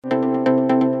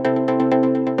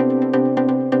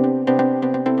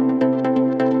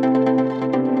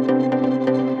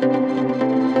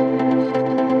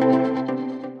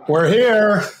We're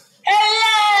here.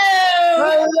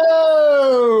 Hello.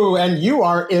 Hello. And you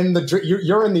are in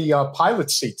you're in the pilot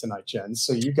seat tonight, Jen.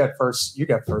 So you get first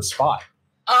spot.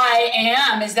 I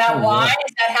am. Is that why? Yeah.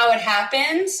 Is that how it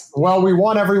happens? Well, we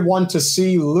want everyone to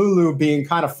see Lulu being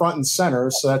kind of front and center.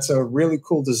 So that's a really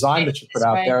cool design that you put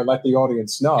out there. Let the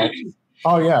audience know.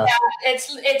 Oh yeah.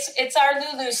 It's our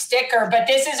Lulu sticker, but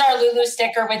this is our Lulu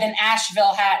sticker with an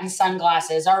Asheville hat and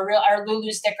sunglasses. Our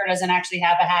Lulu sticker doesn't actually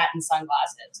have a hat and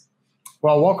sunglasses.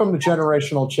 Well, welcome to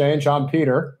Generational Change. I'm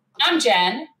Peter. I'm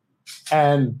Jen.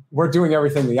 And we're doing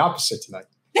everything the opposite tonight.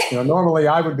 Normally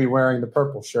I would be wearing the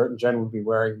purple shirt and Jen would be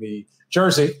wearing the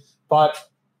jersey, but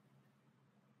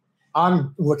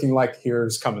I'm looking like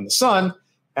here's coming the sun,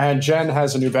 and Jen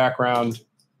has a new background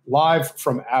live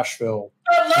from Asheville.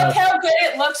 Oh, look how good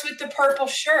it looks with the purple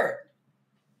shirt.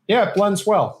 Yeah, it blends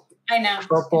well. I know.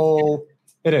 Purple,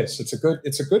 it is. It's a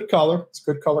good color. It's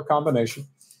a good color combination.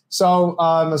 So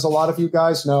as a lot of you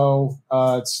guys know,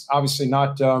 it's obviously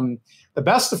not the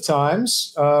best of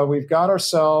times. We've got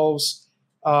ourselves,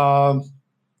 when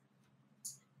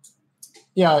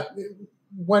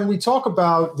we talk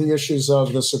about the issues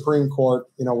of the Supreme Court,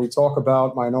 we talk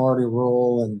about minority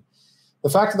rule, and the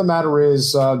fact of the matter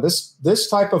is this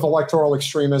type of electoral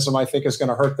extremism, I think, is going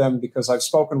to hurt them, because I've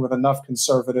spoken with enough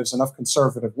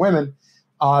conservative women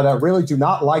that really do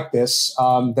not like this.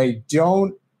 They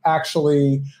don't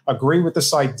actually agree with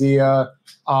this idea.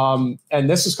 And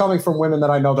this is coming from women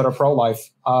that I know that are pro-life,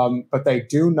 but they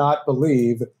do not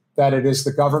believe that it is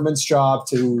the government's job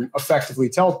to effectively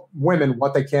tell women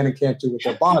what they can and can't do with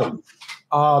their body.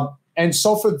 And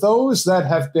so for those that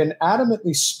have been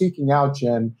adamantly speaking out,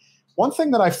 Jen, one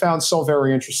thing that I found so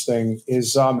very interesting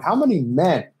is how many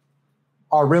men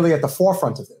are really at the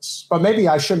forefront of this. But maybe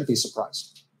I shouldn't be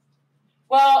surprised.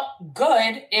 Well,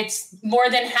 good. It's more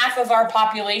than half of our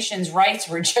population's rights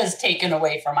were just taken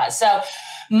away from us. So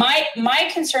my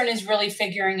concern is really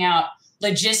figuring out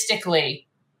logistically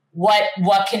what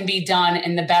can be done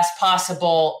in the best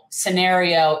possible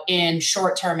scenario in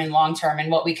short term and long term,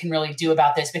 and what we can really do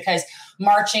about this, because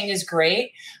marching is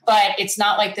great, but it's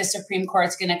not like the Supreme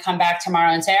Court's going to come back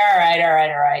tomorrow and say, all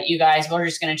right, you guys, we're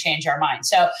just going to change our mind.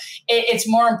 So it's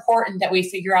more important that we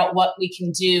figure out what we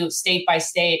can do state by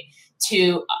state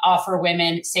to offer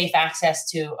women safe access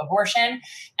to abortion,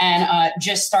 and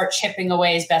just start chipping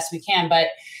away as best we can. But,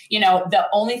 the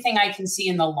only thing I can see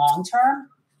in the long term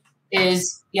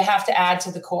is you have to add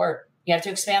to the court. You have to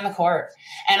expand the court.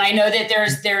 And I know that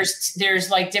there's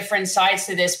like different sides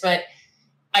to this, but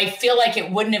I feel like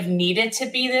it wouldn't have needed to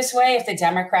be this way if the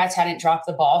Democrats hadn't dropped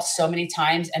the ball so many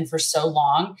times and for so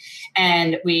long.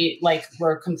 And we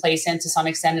were complacent to some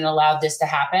extent and allowed this to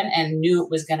happen and knew it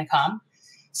was going to come.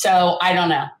 So I don't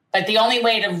know. But the only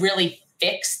way to really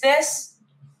fix this,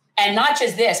 and not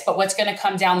just this, but what's going to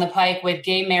come down the pike with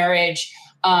gay marriage,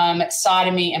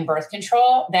 sodomy, and birth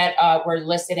control that were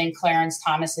listed in Clarence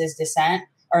Thomas's dissent,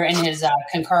 or in his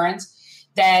concurrence,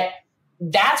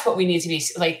 that's what we need to be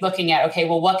looking at. Okay,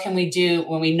 well, what can we do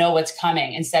when we know what's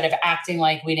coming, instead of acting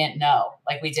like we didn't know,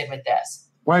 like we did with this?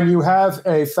 When you have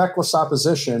a feckless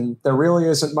opposition, there really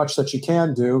isn't much that you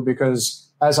can do, because,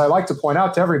 as I like to point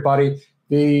out to everybody,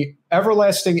 the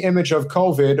everlasting image of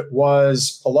COVID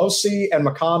was Pelosi and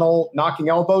McConnell knocking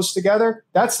elbows together.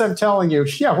 That's them telling you,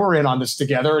 yeah, we're in on this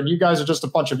together, and you guys are just a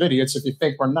bunch of idiots if you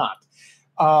think we're not.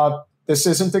 This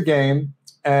isn't a game,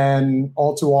 and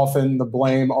all too often the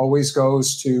blame always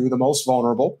goes to the most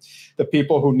vulnerable, the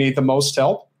people who need the most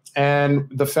help. And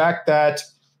the fact that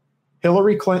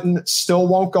Hillary Clinton still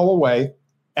won't go away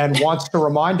and wants to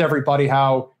remind everybody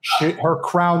how her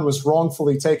crown was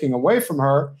wrongfully taken away from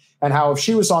her, and how if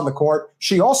she was on the court,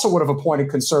 she also would have appointed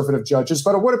conservative judges,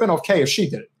 but it would have been okay if she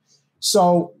did it.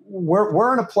 So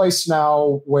we're in a place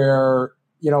now where,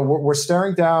 we're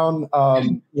staring down, a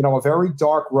very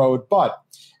dark road. But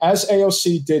as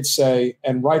AOC did say,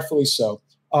 and rightfully so,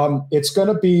 it's going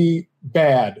to be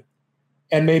bad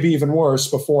and maybe even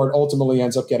worse before it ultimately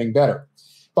ends up getting better.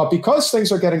 But because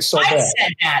things are getting so bad,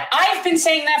 said that. I've been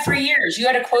saying that for years. You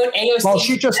had to quote AOC. Well,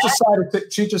 she just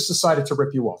decided to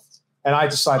rip you off. And I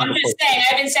decided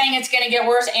I've been saying it's going to get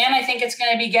worse, and I think it's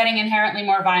going to be getting inherently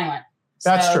more violent.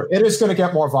 That's true. It is going to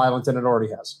get more violent than it already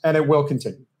has, and it will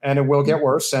continue, and it will get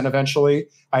worse. And eventually,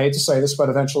 I hate to say this, but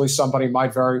eventually somebody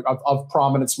of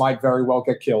prominence might very well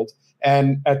get killed.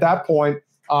 And at that point,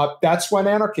 that's when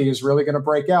anarchy is really going to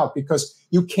break out, because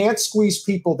you can't squeeze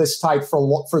people this tight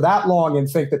for that long and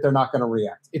think that they're not going to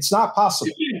react. It's not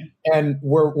possible. And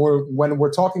when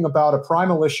we're talking about a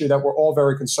primal issue that we're all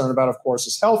very concerned about, of course,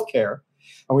 is healthcare.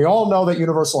 And we all know that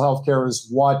universal healthcare is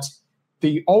what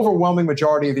the overwhelming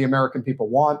majority of the American people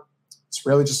want. It's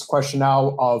really just a question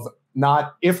now of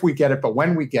not if we get it, but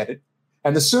when we get it.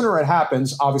 And the sooner it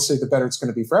happens, obviously, the better it's going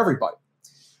to be for everybody.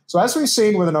 So as we've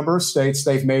seen with a number of states,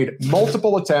 they've made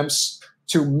multiple attempts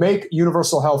to make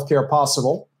universal health care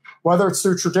possible, whether it's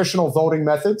through traditional voting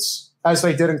methods, as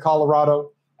they did in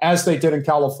Colorado, as they did in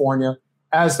California,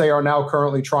 as they are now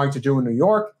currently trying to do in New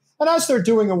York, and as they're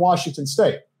doing in Washington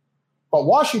State. But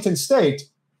Washington State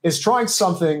is trying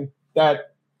something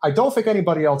that I don't think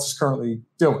anybody else is currently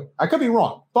doing. I could be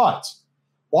wrong, but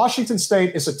Washington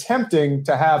State is attempting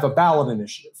to have a ballot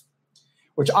initiative,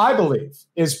 which I believe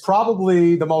is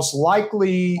probably the most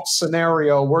likely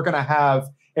scenario we're going to have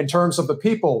in terms of the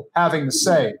people having the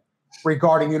say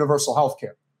regarding universal health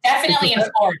care. Definitely in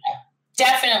Florida.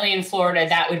 Definitely in Florida,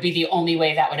 that would be the only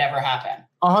way that would ever happen.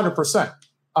 100%.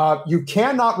 You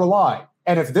cannot rely.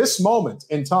 And if this moment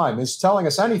in time is telling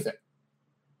us anything,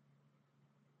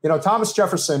 Thomas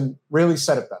Jefferson really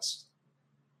said it best.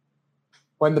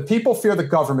 When the people fear the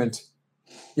government,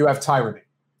 you have tyranny.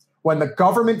 When the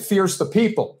government fears the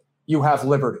people, you have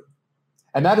liberty.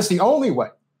 And that is the only way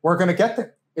we're going to get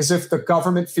there, is if the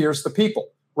government fears the people.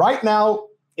 Right now,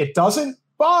 it doesn't,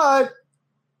 but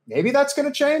maybe that's going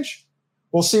to change.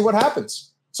 We'll see what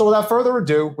happens. So without further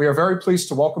ado, we are very pleased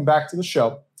to welcome back to the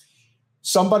show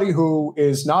somebody who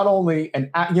is not only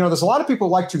there's a lot of people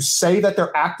who like to say that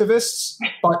they're activists,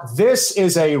 but this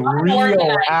is a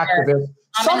real activist.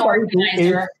 Somebody who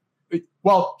is,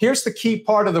 well, here's the key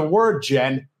part of the word,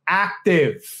 Jen,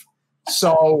 active.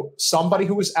 So somebody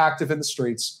who is active in the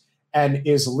streets and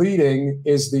is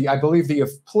I believe, the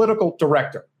political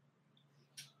director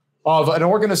of an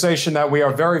organization that we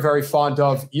are very, very fond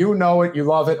of. You know it, you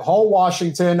love it. Whole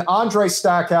Washington. Andre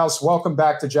Stackhouse, welcome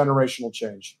back to Generational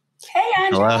Change. Hey,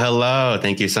 Andre. Hello.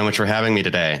 Thank you so much for having me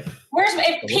today.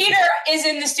 If Peter is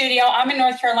in the studio, I'm in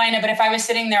North Carolina, but if I was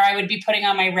sitting there, I would be putting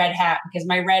on my red hat because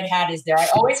my red hat is there. I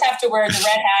always have to wear the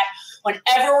red hat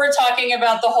whenever we're talking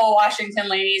about the Whole Washington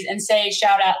ladies, and say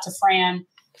shout out to Fran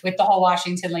with the Whole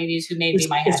Washington ladies who made me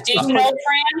my hat. Do you know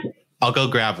Fran? I'll go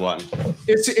grab one.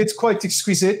 It's quite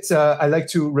exquisite. I like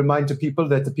to remind the people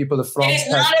that the people of France. It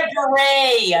is not a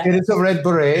beret. It is a red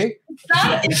beret. It's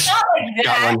not like that.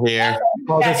 Got one here.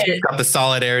 Got the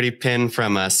solidarity pin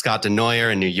from Scott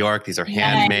DeNoyer in New York. These are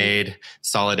handmade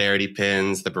solidarity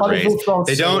pins. The berets.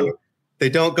 They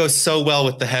don't go so well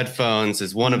with the headphones.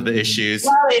 Is one of the issues.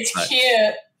 Well, it's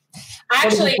cute.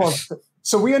 Actually.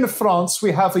 So we in France,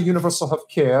 we have a universal health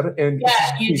care, and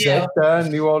you do.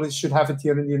 And you always should have it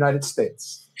here in the United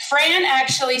States. Fran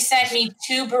actually sent me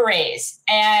 2 berets,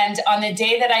 and on the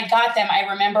day that I got them, I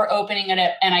remember opening it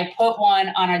up, and I put one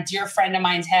on a dear friend of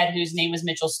mine's head whose name was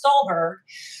Mitchell Stolberg,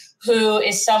 who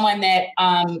is someone that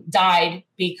died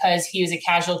because he was a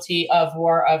casualty of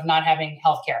war, of not having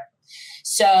health care.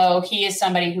 So he is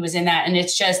somebody who was in that, and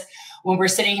it's just, when we're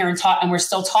sitting here and we're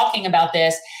still talking about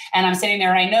this, and I'm sitting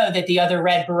there and I know that the other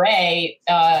red beret,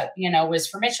 was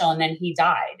for Mitchell, and then he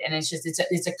died. And it's just,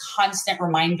 it's a constant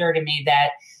reminder to me that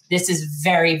this is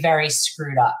very, very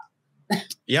screwed up.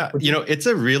 Yeah. It's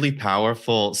a really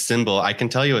powerful symbol. I can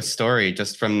tell you a story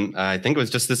just from, I think it was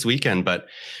just this weekend, but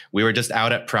we were just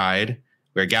out at Pride.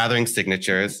 We were gathering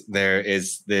signatures. There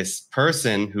is this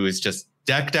person who is just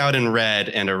decked out in red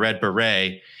and a red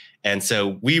beret. And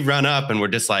so we run up and we're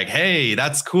just like, hey,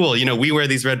 that's cool. We wear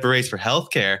these red berets for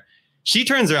healthcare. She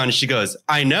turns around and she goes,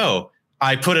 I know,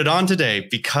 I put it on today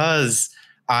because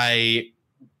I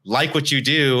like what you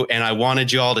do and I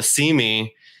wanted you all to see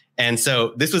me. And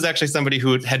so this was actually somebody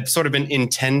who had sort of been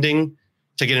intending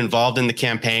to get involved in the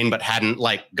campaign, but hadn't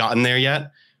gotten there yet.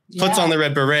 Yeah. Puts on the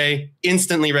red beret,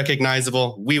 instantly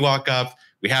recognizable. We walk up,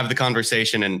 we have the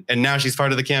conversation, and now she's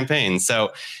part of the campaign.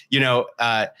 So,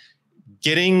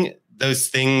 getting those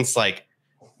things,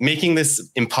 making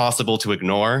this impossible to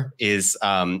ignore, is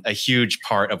a huge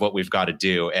part of what we've got to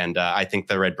do. And I think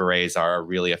the red berets are a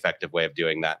really effective way of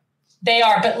doing that. They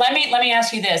are. But let me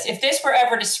ask you this. If this were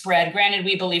ever to spread, granted,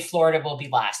 we believe Florida will be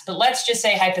last, but let's just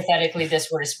say hypothetically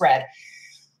this were to spread.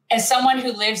 As someone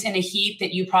who lives in a heat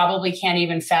that you probably can't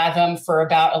even fathom for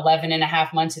about 11 and a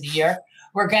half months of the year,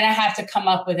 we're going to have to come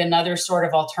up with another sort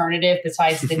of alternative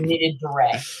besides the knitted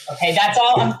beret. Okay. That's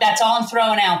all I'm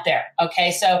throwing out there.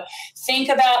 Okay. So think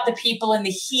about the people in the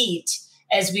heat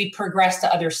as we progress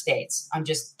to other states. I'm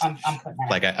putting that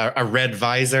like a red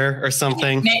visor or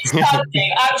something.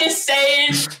 Something. I'm just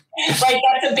saying,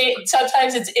 that's a bit,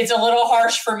 sometimes it's a little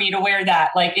harsh for me to wear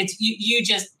that. It's,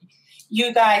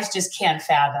 you guys just can't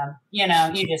fathom, you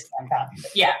just can't fathom.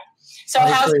 But yeah. So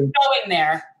how's it going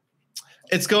there?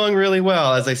 It's going really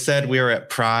well. As I said, we were at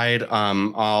Pride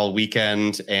all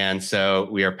weekend. And so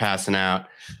we are passing out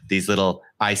these little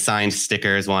I signed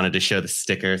stickers, wanted to show the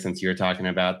sticker since you were talking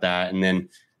about that. And then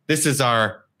this is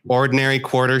our ordinary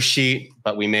quarter sheet,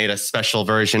 but we made a special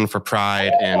version for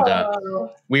Pride. And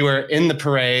we were in the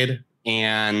parade,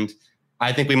 and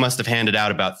I think we must have handed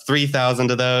out about 3,000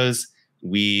 of those.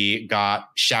 We got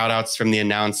shout outs from the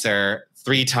announcer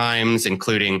 3 times,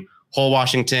 including Whole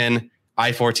Washington,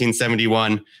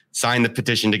 I-1471, signed the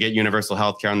petition to get universal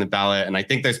health care on the ballot. And I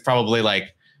think there's probably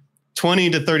like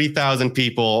 20 to 30,000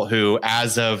 people who,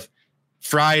 as of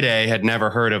Friday, had never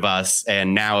heard of us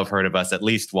and now have heard of us at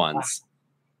least once.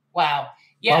 Wow.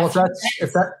 Yeah. Well,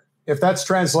 if that's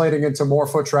translating into more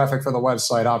foot traffic for the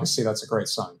website, obviously that's a great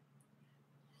sign.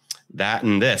 That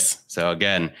and this. So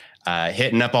again,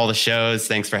 hitting up all the shows.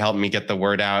 Thanks for helping me get the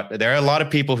word out. There are a lot of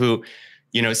people who,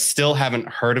 still haven't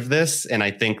heard of this. And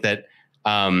I think that,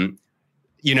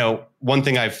 one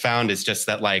thing I've found is just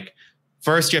that, like,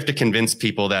 first you have to convince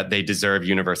people that they deserve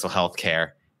universal health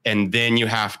care. And then you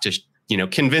have to,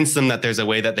 convince them that there's a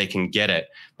way that they can get it.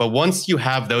 But once you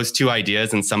have those 2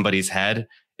 ideas in somebody's head,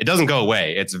 it doesn't go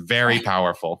away. It's very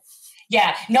powerful.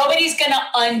 Yeah. Nobody's going to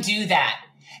undo that.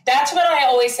 That's what I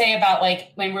always say about,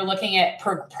 like, when we're looking at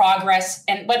progress,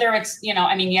 and whether it's,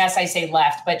 yes, I say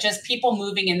left, but just people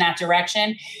moving in that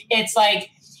direction. It's like,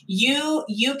 you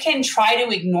can try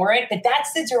to ignore it, but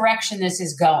that's the direction this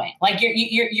is going. Like,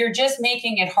 you're just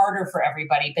making it harder for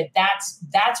everybody, but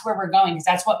that's where we're going, because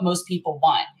that's what most people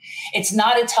want. It's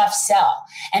not a tough sell.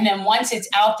 And then once it's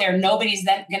out there, nobody's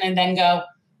then going to go,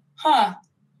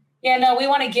 yeah, no, we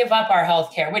want to give up our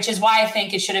healthcare, which is why I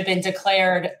think it should have been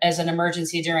declared as an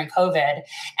emergency during COVID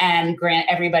and grant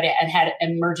everybody and had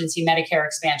emergency Medicare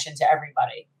expansion to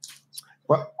everybody.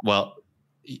 Well,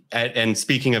 and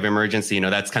speaking of emergency,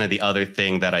 that's kind of the other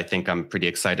thing that I think I'm pretty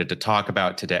excited to talk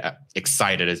about today.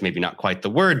 Excited is maybe not quite the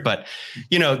word, but,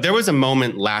 there was a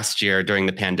moment last year during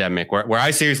the pandemic where I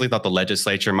seriously thought the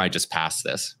legislature might just pass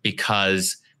this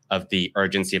because of the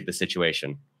urgency of the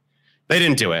situation. They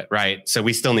didn't do it, right? So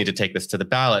we still need to take this to the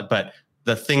ballot. But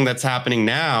the thing that's happening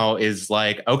now is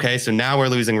like, okay, so now we're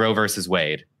losing Roe versus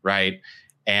Wade, right?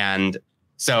 And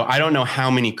so I don't know how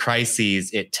many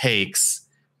crises it takes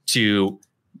to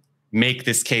make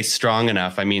this case strong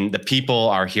enough. I mean, the people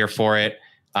are here for it.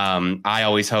 I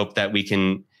always hope that we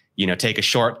can, take a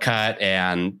shortcut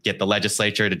and get the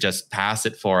legislature to just pass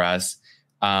it for us.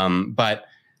 But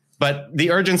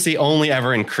the urgency only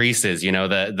ever increases,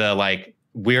 the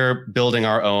we're building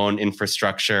our own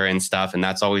infrastructure and stuff, and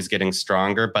that's always getting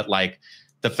stronger. But like,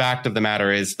 the fact of the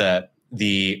matter is that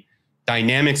the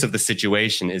dynamics of the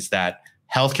situation is that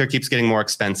healthcare keeps getting more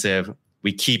expensive.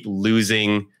 We keep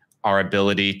losing our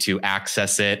ability to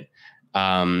access it.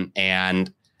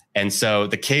 And so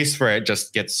the case for it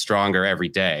just gets stronger every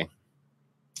day.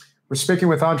 We're speaking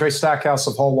with Andre Stackhouse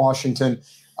of Whole Washington.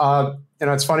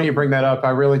 It's funny you bring that up.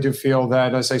 I really do feel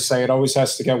that, as I say, it always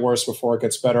has to get worse before it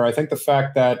gets better. I think the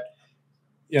fact that,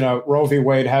 Roe v.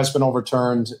 Wade has been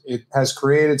overturned, it has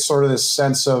created sort of this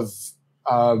sense of,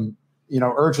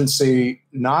 urgency,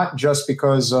 not just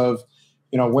because of,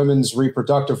 women's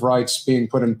reproductive rights being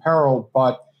put in peril,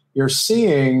 but you're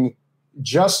seeing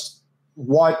just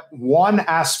what one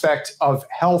aspect of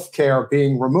healthcare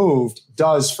being removed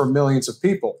does for millions of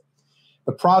people.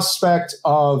 The prospect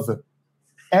of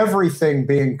everything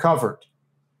being covered.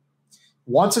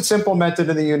 Once it's implemented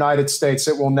in the United States,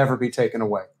 it will never be taken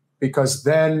away, because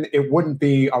then it wouldn't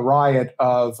be a riot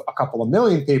of a couple of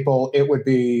million people. It would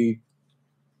be,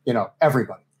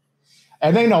 everybody.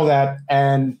 And they know that.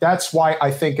 And that's why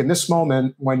I think in this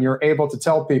moment, when you're able to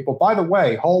tell people, by the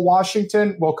way, Whole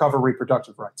Washington will cover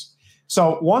reproductive rights.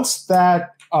 So once that,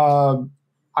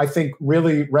 I think,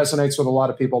 really resonates with a lot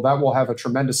of people, that will have a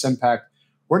tremendous impact.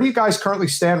 Where do you guys currently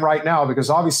stand right now? Because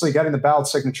obviously getting the ballot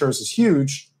signatures is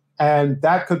huge. And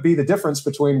that could be the difference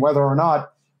between whether or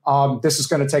not this is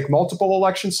going to take multiple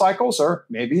election cycles, or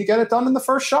maybe you get it done in the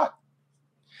first shot.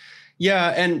 Yeah.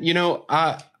 And,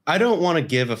 I don't want to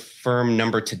give a firm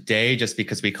number today just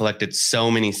because we collected so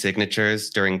many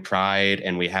signatures during Pride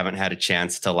and we haven't had a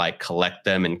chance to collect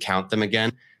them and count them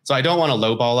again. So I don't want to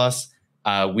lowball us.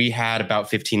 We had about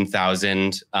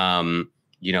 15,000,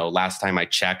 last time I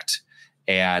checked,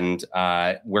 and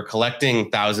we're collecting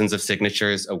thousands of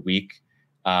signatures a week.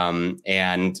 And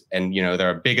there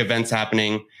are big events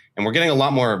happening, and we're getting a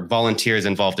lot more volunteers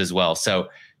involved as well. So,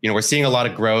 we're seeing a lot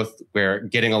of growth. We're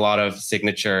getting a lot of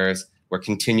signatures. We're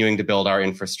continuing to build our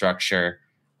infrastructure.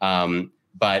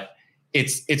 But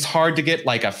it's hard to get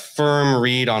a firm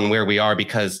read on where we are,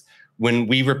 because when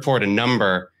we report a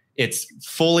number, it's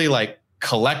fully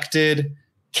collected,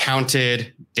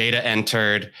 counted, data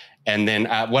entered. And then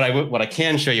what I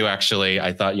can show you, actually,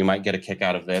 I thought you might get a kick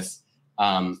out of this.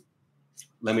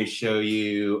 let me show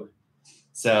you.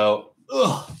 So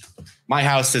my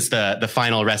house is the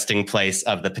final resting place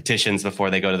of the petitions before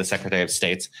they go to the Secretary of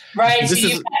State. Right. So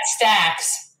you've got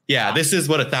stacks. Yeah, this is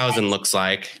what 1,000 looks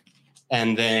like.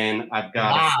 And then I've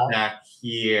got a stack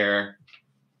here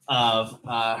of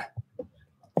I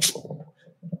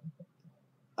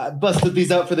busted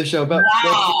these out for the show, but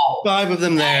 5 of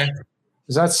them there.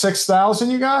 Is that 6,000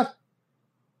 you got?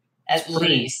 At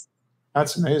least.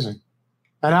 That's amazing.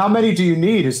 And how many do you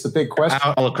need is the big question.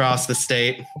 All across the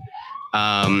state.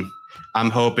 I'm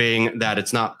hoping that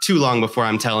it's not too long before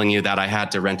I'm telling you that I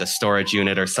had to rent a storage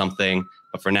unit or something.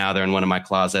 But for now, they're in one of my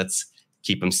closets.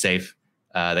 Keep them safe.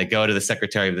 They go to the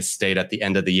Secretary of the State at the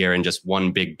end of the year in just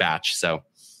one big batch. So.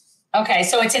 Okay,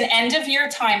 so it's an end of year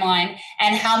timeline.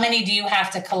 And how many do you have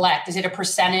to collect? Is it a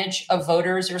percentage of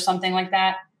voters or something like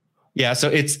that? Yeah, so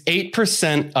it's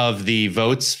 8% of the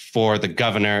votes for the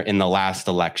governor in the last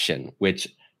election,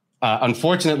 which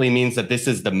unfortunately means that this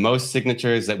is the most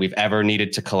signatures that we've ever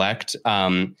needed to collect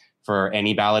for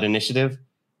any ballot initiative.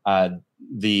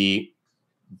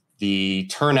 The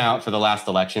turnout for the last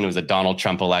election, it was a Donald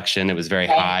Trump election. It was very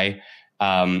high.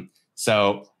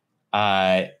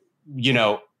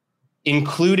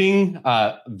 Including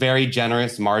very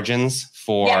generous margins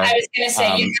for. Yeah, I was going to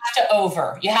say you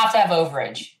have to have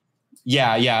overage.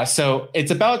 Yeah. So it's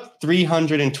about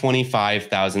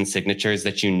 325,000 signatures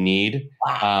that you need.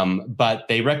 Wow. But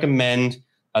they recommend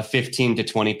a 15 to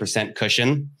 20%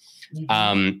 cushion.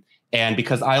 Mm-hmm. And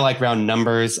because I like round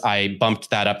numbers, I bumped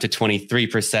that up to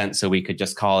 23% so we could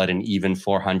just call it an even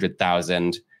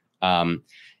 400,000.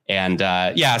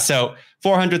 So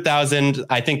 400,000,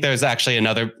 I think there's actually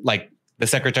another, like the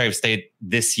Secretary of State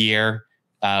this year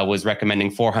was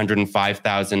recommending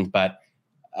 405,000, but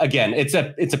again, it's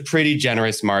a pretty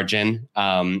generous margin.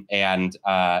 I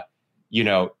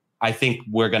think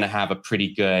we're going to have a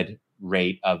pretty good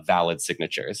rate of valid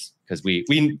signatures because we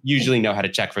usually know how to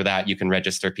check for that. You can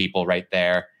register people right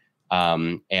there.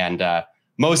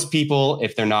 Most people,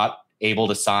 if they're not able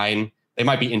to sign, they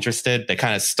might be interested. They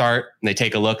kind of start and they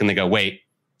take a look and they go, wait,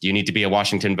 do you need to be a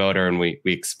Washington voter? And we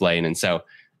explain. And so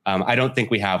I don't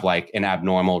think we have like an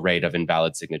abnormal rate of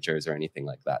invalid signatures or anything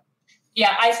like that.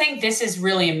 Yeah, I think this is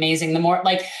really amazing. The more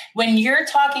like when you're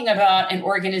talking about an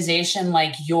organization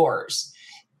like yours,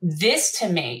 this to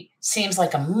me seems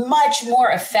like a much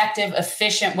more effective,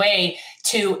 efficient way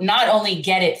to not only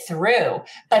get it through,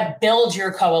 but build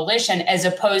your coalition as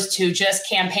opposed to just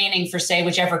campaigning for, say,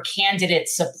 whichever candidate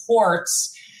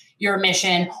supports your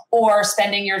mission or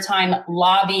spending your time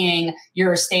lobbying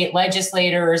your state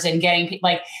legislators and getting people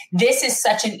like this is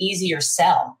such an easier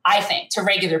sell, I think, to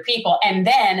regular people. And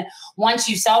then once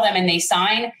you sell them and they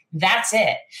sign, that's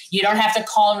it. You don't have to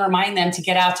call and remind them to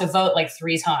get out to vote like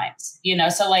 3 times,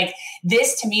 So like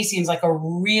this to me seems like a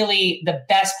really the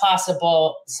best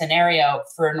possible scenario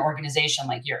for an organization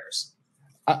like yours.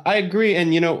 I agree.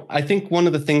 And, I think one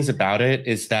of the things about it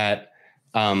is that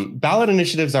ballot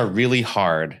initiatives are really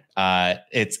hard.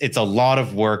 It's a lot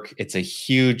of work. It's a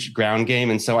huge ground game.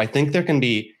 And so I think there can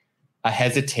be a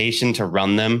hesitation to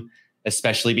run them,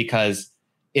 especially because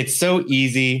it's so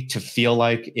easy to feel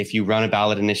like if you run a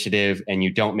ballot initiative and you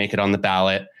don't make it on the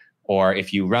ballot, or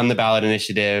if you run the ballot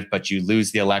initiative, but you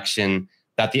lose the election,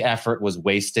 that the effort was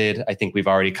wasted. I think we've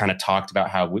already kind of talked about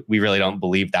how we really don't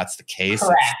believe that's the case.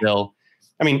 Correct. It's still,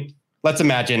 let's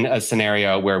imagine a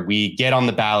scenario where we get on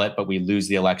the ballot, but we lose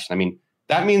the election.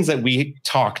 That means that we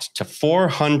talked to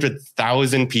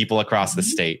 400,000 people across the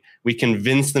state. We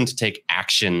convinced them to take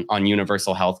action on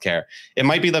universal health care. It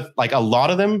might be a lot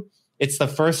of them, it's the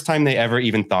first time they ever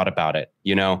even thought about it.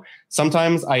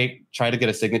 Sometimes I try to get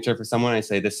a signature for someone. I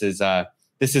say, this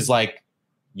is like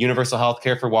universal health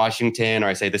care for Washington, or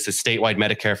I say, this is statewide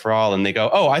Medicare for all. And they go,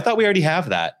 oh, I thought we already have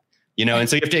that. And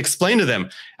so you have to explain to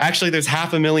them, actually, there's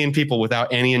 500,000 people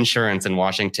without any insurance in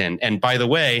Washington. And by the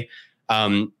way,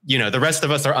 the rest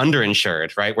of us are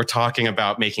underinsured, right? We're talking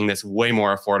about making this way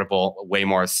more affordable, way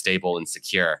more stable and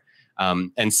secure.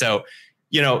 And so,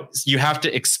 you have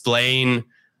to explain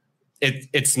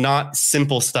it's not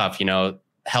simple stuff.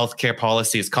 Healthcare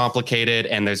policy is complicated,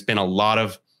 and there's been a lot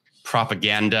of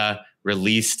propaganda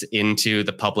released into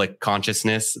the public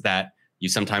consciousness that you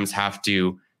sometimes have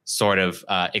to sort of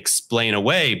explain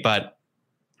away. But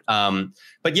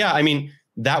yeah,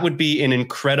 that would be an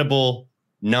incredible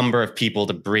number of people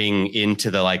to bring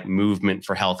into the movement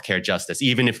for healthcare justice,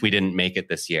 even if we didn't make it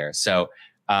this year. So,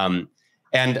 I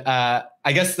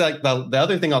guess the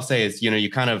other thing I'll say is,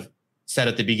 you kind of said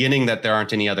at the beginning that there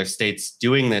aren't any other states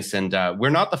doing this, and we're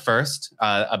not the first.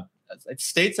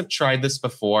 States have tried this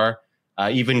before,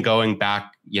 even going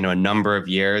back, a number of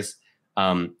years.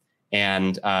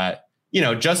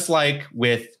 just like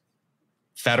with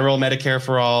federal Medicare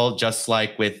for all, just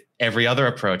like with every other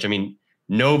approach, I mean,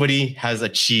 nobody has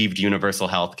achieved universal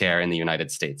health care in the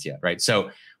United States yet, right?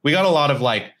 So we got a lot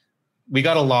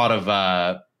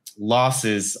of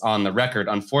losses on the record,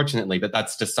 unfortunately, but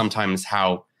that's just sometimes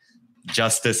how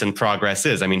justice and progress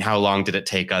is. I mean, how long did it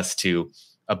take us to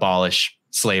abolish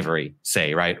slavery,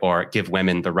 say, right? Or give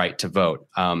women the right to vote?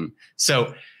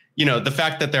 So, the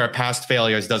fact that there are past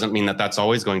failures doesn't mean that that's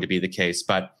always going to be the case.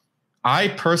 But I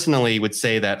personally would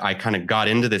say that I kind of got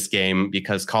into this game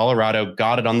because Colorado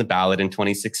got it on the ballot in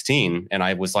 2016. And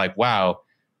I was like, wow,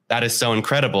 that is so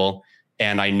incredible.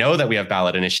 And I know that we have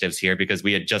ballot initiatives here because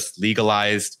we had just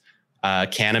legalized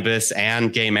cannabis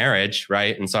and gay marriage,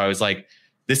 right? And so I was like,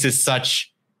 this is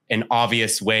such an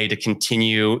obvious way to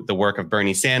continue the work of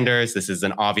Bernie Sanders. This is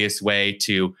an obvious way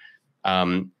to,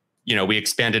 we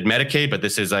expanded Medicaid, but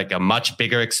this is like a much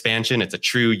bigger expansion. It's a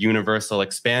true universal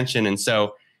expansion. And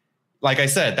so, like I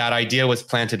said, that idea was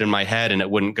planted in my head and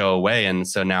it wouldn't go away. And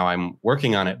so now I'm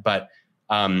working on it. But,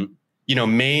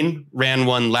 Maine ran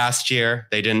one last year.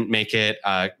 They didn't make it.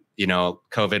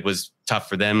 COVID was tough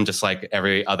for them, just like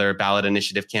every other ballot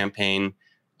initiative campaign.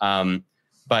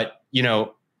 But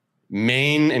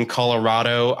Maine and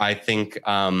Colorado, I think,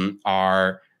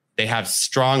 they have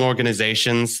strong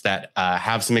organizations that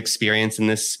have some experience in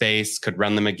this space, could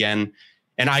run them again.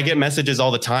 And I get messages all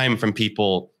the time from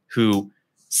people who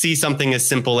see something as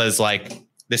simple as like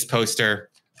this poster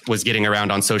was getting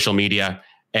around on social media.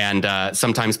 And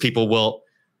sometimes people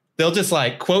they'll just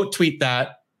like quote tweet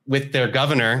that with their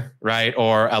governor, right?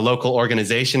 Or a local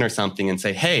organization or something and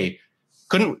say, hey,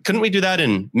 couldn't we do that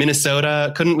in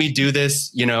Minnesota? Couldn't we do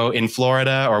this, in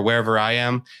Florida or wherever I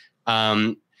am?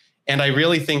 And I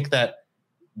really think that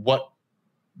what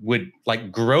would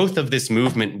growth of this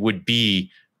movement would be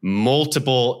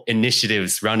multiple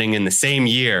initiatives running in the same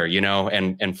year,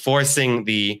 and forcing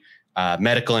the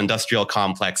medical industrial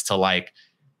complex to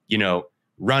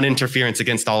run interference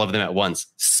against all of them at once,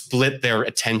 split their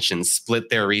attention, split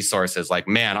their resources. Like,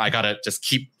 man, I got to just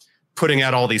keep putting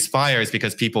out all these fires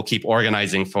because people keep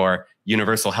organizing for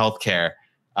universal health care.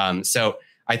 So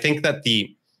I think that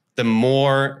the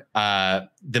more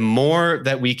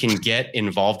that we can get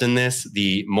involved in this,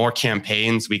 the more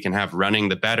campaigns we can have running,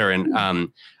 the better. And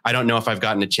I don't know if I've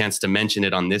gotten a chance to mention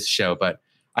it on this show, but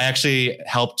I actually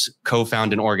helped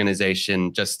co-found an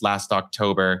organization just last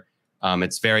October.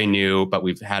 It's very new, but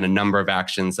we've had a number of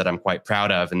actions that I'm quite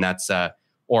proud of. And that's an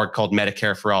org called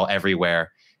Medicare for All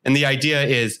Everywhere. And the idea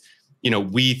is,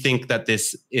 we think that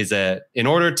this is in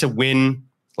order to win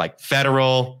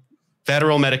federal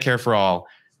Medicare for all,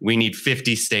 we need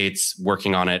 50 states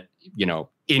working on it,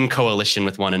 in coalition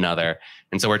with one another.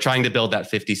 And so we're trying to build that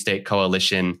 50 state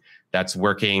coalition that's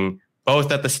working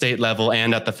both at the state level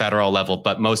and at the federal level,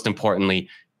 but most importantly,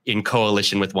 in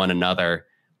coalition with one another,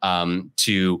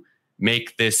 to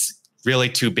make this really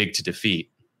too big to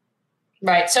defeat.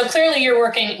 Right. So clearly you're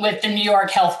working with the New York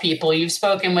Health people. You've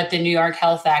spoken with the New York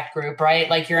Health Act group, right?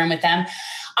 Like you're in with them.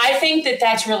 I think that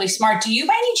that's really smart. Do you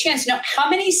by any chance know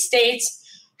how many states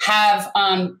have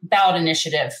ballot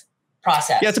initiative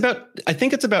process? Yeah, I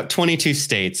think it's about 22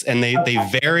 states, and they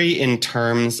vary in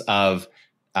terms of,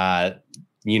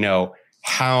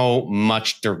 how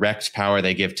much direct power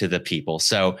they give to the people.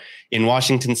 So in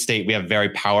Washington state, we have very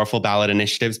powerful ballot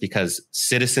initiatives because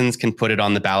citizens can put it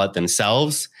on the ballot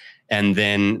themselves. And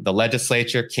then the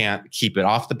legislature can't keep it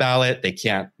off the ballot. They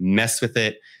can't mess with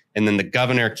it. And then the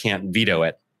governor can't veto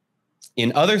it.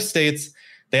 In other states,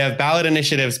 they have ballot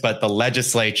initiatives, but the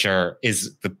legislature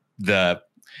is the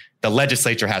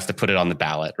legislature has to put it on the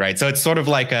ballot, right? So it's sort of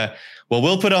like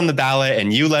we'll put it on the ballot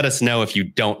and you let us know if you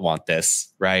don't want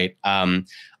this, right?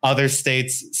 Other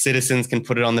states, citizens can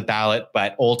put it on the ballot,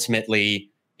 but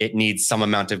ultimately it needs some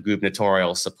amount of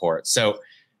gubernatorial support. So,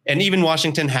 and even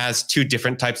Washington has two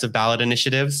different types of ballot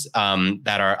initiatives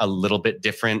that are a little bit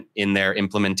different in their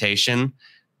implementation.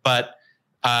 But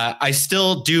I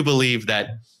still do believe that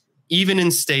even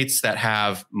in states that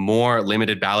have more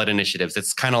limited ballot initiatives,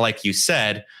 it's kind of like you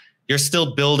said, you're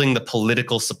still building the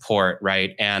political support,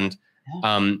 right? And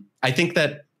I think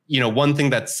that, one thing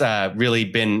that's really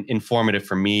been informative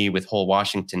for me with Whole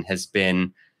Washington has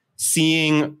been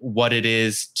seeing what it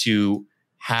is to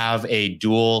have a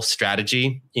dual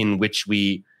strategy in which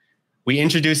we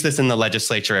introduce this in the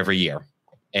legislature every year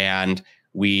and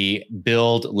we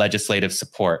build legislative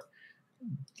support.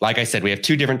 Like I said, we have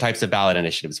two different types of ballot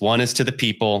initiatives. One is to the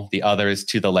people, the other is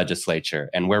to the legislature,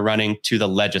 and we're running to the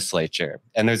legislature.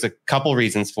 And there's a couple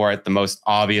reasons for it, the most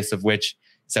obvious of which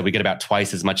is that we get about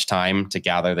twice as much time to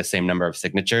gather the same number of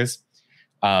signatures.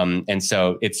 And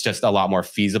so it's just a lot more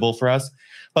feasible for us.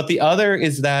 But the other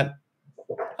is that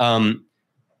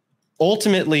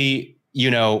ultimately,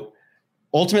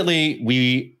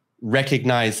 we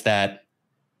recognize that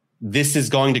this is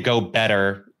going to go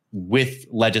better with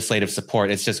legislative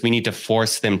support. It's just we need to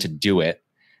force them to do it.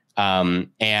 And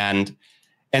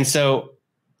so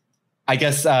I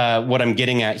guess what I'm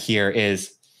getting at here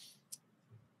is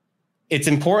it's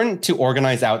important to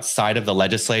organize outside of the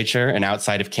legislature and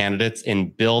outside of candidates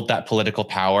and build that political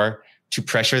power to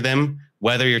pressure them,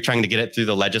 whether you're trying to get it through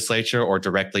the legislature or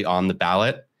directly on the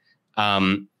ballot.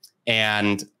 And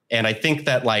I think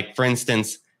that, like, for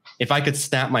instance, if I could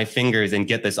snap my fingers and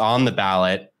get this on the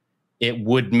ballot, it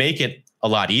would make it a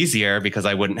lot easier because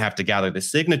I wouldn't have to gather the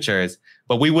signatures,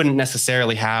 but we wouldn't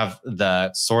necessarily have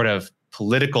the sort of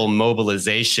political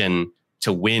mobilization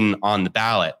to win on the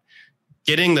ballot.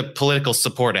 Getting the political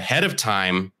support ahead of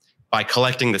time by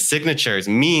collecting the signatures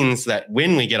means that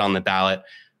when we get on the ballot,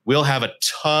 we'll have a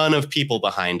ton of people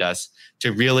behind us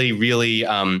to really, really,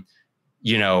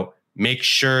 make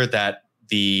sure that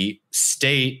the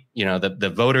state,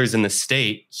 the voters in the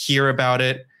state hear about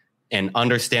it and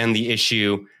understand the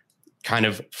issue kind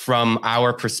of from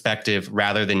our perspective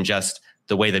rather than just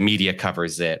the way the media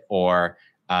covers it or,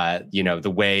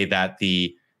 the way that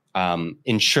the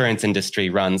insurance industry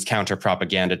runs counter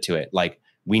propaganda to it. Like,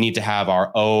 we need to have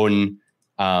our own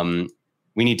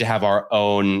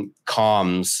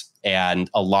comms and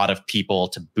a lot of people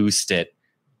to boost it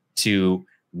to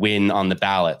win on the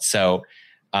ballot. So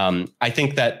I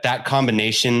think that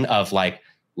combination of like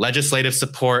legislative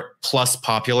support plus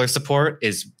popular support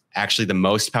is actually the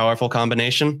most powerful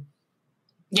combination.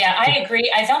 Yeah, I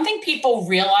agree. I don't think people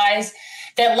realize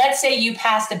that, let's say you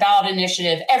passed a ballot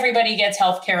initiative, everybody gets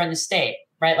healthcare in the state,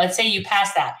 right? Let's say you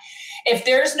pass that. If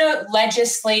there's no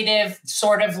legislative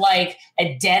sort of like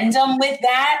addendum with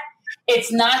that,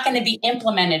 it's not going to be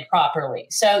implemented properly.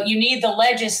 So you need the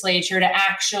legislature to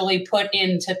actually put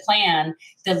into plan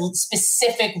the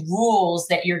specific rules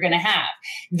that you're going to have.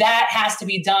 That has to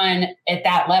be done at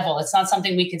that level. It's not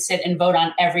something we could sit and vote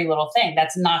on every little thing.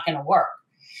 That's not going to work.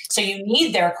 So you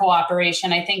need their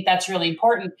cooperation. I think that's really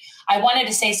important. I wanted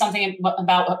to say something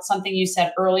about something you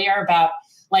said earlier about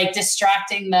like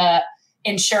distracting the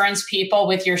insurance people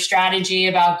with your strategy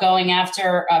about going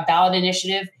after a ballot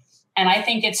initiative. And I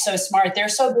think it's so smart. They're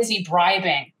so busy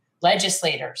bribing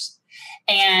legislators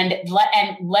and let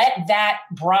that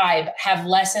bribe have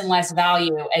less and less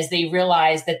value as they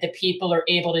realize that the people are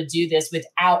able to do this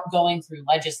without going through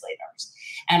legislators.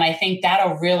 And I think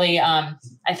that'll really, I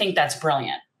think that's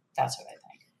brilliant. That's what I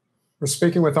think. We're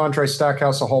speaking with Andre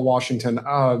Stackhouse of Hull, Washington.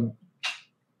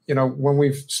 When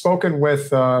we've spoken with,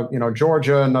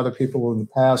 Georgia and other people in the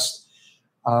past,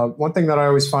 one thing that I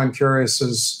always find curious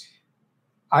is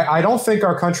I don't think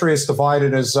our country is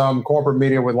divided as corporate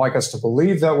media would like us to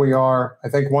believe that we are. I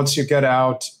think once you get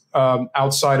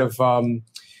outside of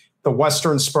the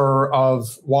western spur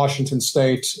of Washington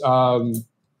state, it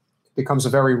becomes a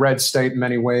very red state in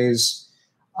many ways.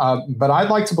 But I'd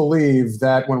like to believe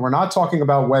that when we're not talking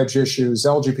about wedge issues,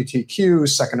 LGBTQ,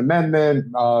 Second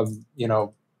Amendment,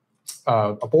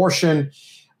 abortion,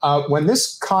 when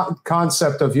this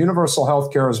concept of universal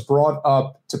health care is brought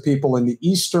up to people in the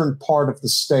eastern part of the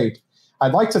state,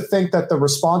 I'd like to think that the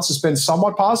response has been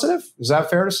somewhat positive. Is that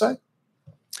fair to say?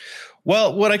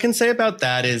 Well, what I can say about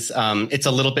that is it's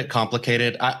a little bit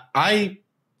complicated. I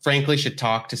frankly should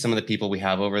talk to some of the people we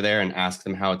have over there and ask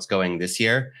them how it's going this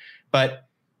year. But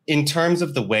in terms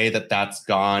of the way that that's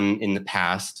gone in the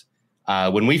past,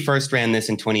 when we first ran this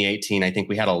in 2018, I think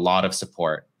we had a lot of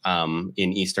support in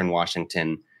Eastern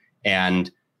Washington. And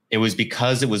it was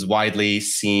because it was widely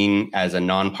seen as a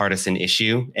nonpartisan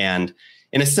issue. And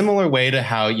in a similar way to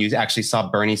how you actually saw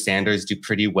Bernie Sanders do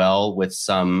pretty well with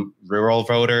some rural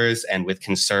voters and with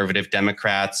conservative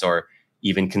Democrats or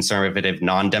even conservative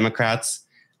non-Democrats,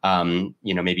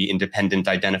 maybe independent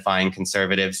identifying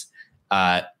conservatives.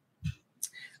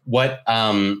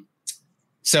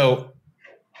 So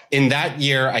in that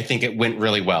year, I think it went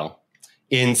really well.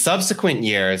 In subsequent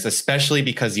years, especially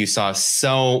because you saw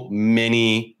so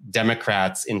many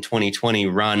Democrats in 2020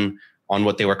 run on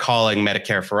what they were calling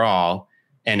Medicare for All,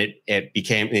 and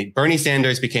Bernie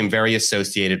Sanders became very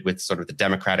associated with sort of the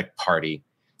Democratic Party.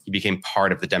 He became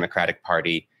part of the Democratic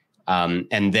Party.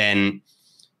 And then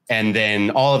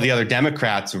all of the other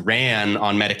Democrats ran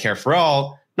on Medicare for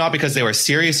All, not because they were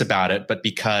serious about it, but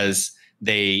because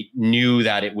they knew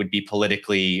that it would be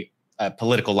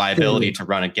political liability to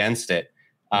run against it.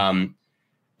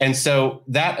 And so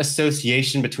that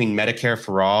association between Medicare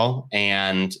for All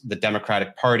and the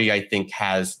Democratic Party, I think,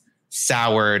 has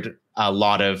soured a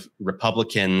lot of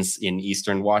Republicans in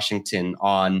Eastern Washington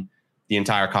on the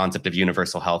entire concept of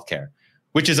universal health care,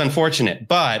 which is unfortunate.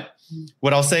 But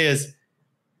what I'll say is,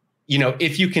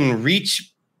 if you can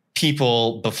reach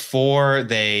people before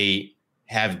they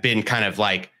have been kind of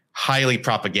like highly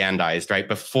propagandized, right?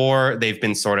 Before they've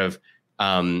been sort of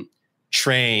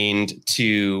trained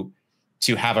to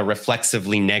have a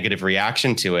reflexively negative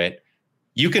reaction to it,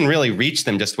 you can really reach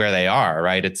them just where they are,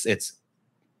 right? It's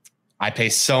I pay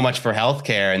so much for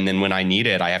healthcare, and then when I need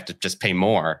it, I have to just pay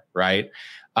more, right?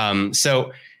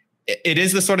 So it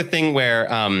is the sort of thing where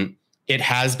it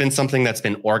has been something that's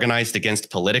been organized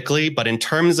against politically, but in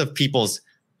terms of people's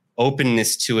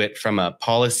openness to it from a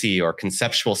policy or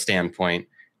conceptual standpoint,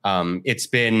 it's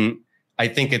been, I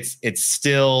think it's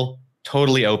still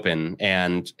totally open,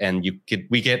 and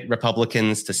we get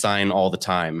Republicans to sign all the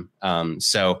time.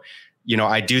 So,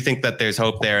 I do think that there's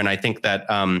hope there, and I think that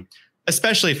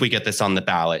especially if we get this on the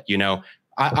ballot,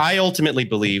 I ultimately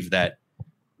believe that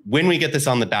when we get this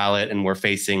on the ballot and we're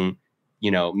facing,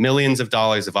 millions of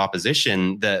dollars of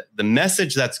opposition, the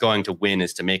message that's going to win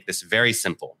is to make this very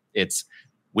simple. It's,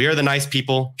 we are the nice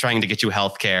people trying to get you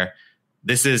health care.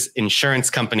 This is insurance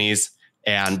companies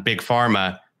and big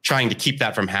pharma trying to keep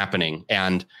that from happening.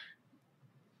 And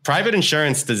private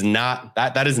insurance does not,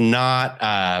 that is not,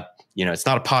 it's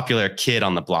not a popular kid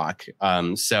on the block.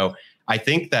 So I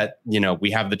think that,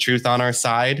 we have the truth on our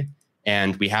side,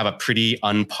 and we have a pretty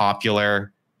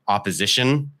unpopular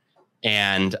opposition.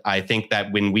 And I think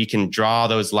that when we can draw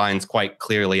those lines quite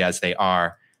clearly as they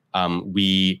are,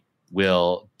 we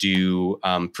will do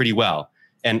pretty well.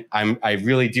 And I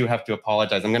really do have to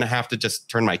apologize. I'm going to have to just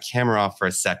turn my camera off for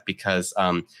a sec, because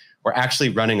we're actually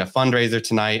running a fundraiser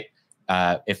tonight.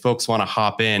 If folks want to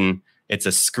hop in, it's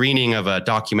a screening of a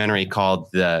documentary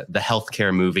called the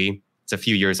Healthcare Movie. It's a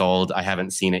few years old. I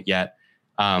haven't seen it yet.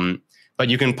 But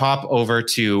you can pop over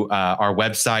to our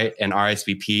website and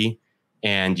RSVP,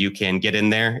 and you can get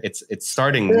in there. It's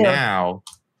starting now,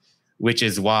 which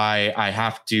is why I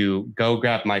have to go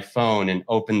grab my phone and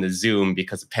open the Zoom,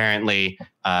 because apparently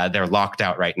they're locked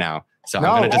out right now. So I'm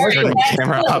going to just turn my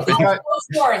camera up.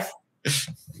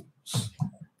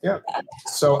 Yeah.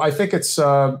 So I think it's,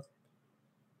 I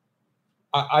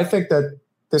think that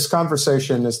this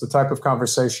conversation is the type of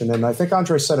conversation, and I think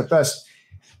Andre said it best,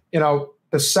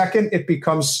 the second it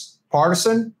becomes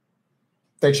partisan,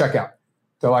 they check out.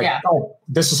 They're like, oh,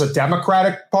 this is a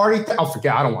Democratic Party? Oh,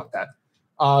 forget, I don't want that.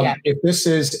 If this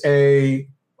is this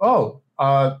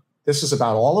is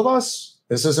about all of us,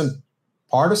 this isn't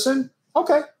partisan,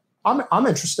 okay, I'm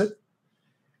interested.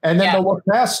 And then they'll look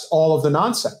past all of the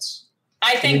nonsense.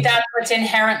 I think that's what's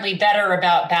inherently better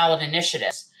about ballot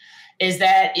initiatives, is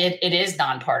that it is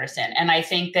nonpartisan. And I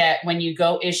think that when you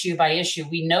go issue by issue,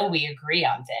 we know we agree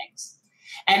on things.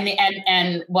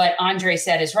 And what Andre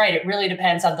said is right. It really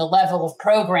depends on the level of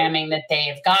programming that they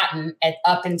have gotten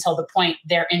up until the point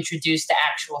they're introduced to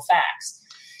actual facts.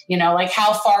 Like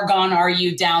how far gone are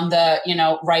you down the,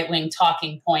 right-wing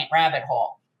talking point rabbit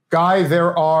hole? Guy,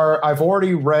 I've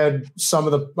already read some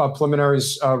of the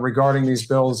preliminaries regarding these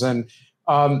bills, and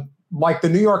like the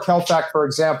New York Health Act, for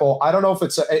example, I don't know if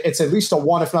it's at least a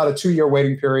 1, if not a 2-year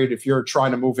waiting period if you're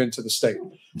trying to move into the state.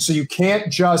 So you can't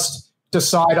just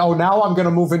decide, oh, now I'm going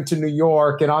to move into New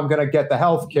York and I'm going to get the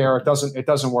health care. It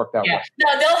doesn't work that way.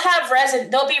 No,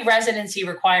 there'll be residency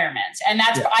requirements, and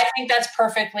I think that's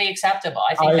perfectly acceptable.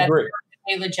 I think that's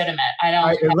perfectly legitimate.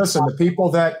 Listen, the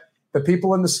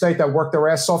people in the state that work their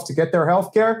ass off to get their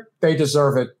health care, they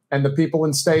deserve it. And the people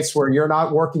in states where you're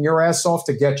not working your ass off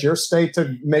to get your state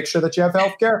to make sure that you have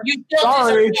health care, you still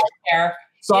deserve health care.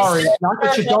 Sorry, not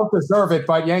that you don't deserve it,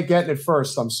 but you ain't getting it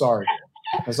first. I'm sorry.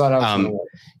 That's not how it's going to work.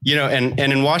 And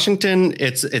in Washington,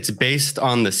 it's based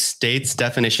on the state's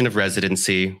definition of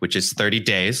residency, which is 30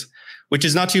 days, which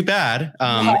is not too bad.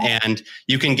 And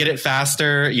you can get it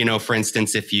faster, for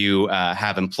instance, if you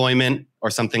have employment or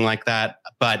something like that.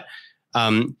 But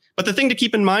the thing to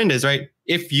keep in mind is, right,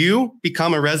 if you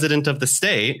become a resident of the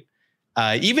state,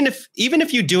 even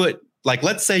if you do it, like,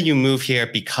 let's say you move here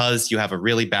because you have a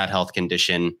really bad health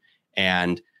condition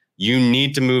and you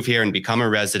need to move here and become a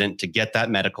resident to get that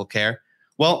medical care.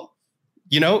 Well,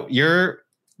 you're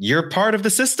part of the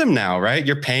system now, right?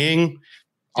 You're paying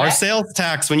our sales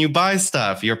tax when you buy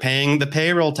stuff. You're paying the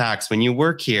payroll tax when you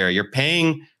work here. You're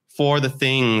paying for the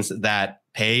things that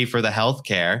pay for the health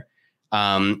care.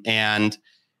 And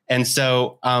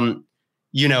so,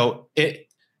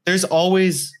 there's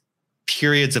always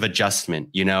periods of adjustment,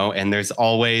 and there's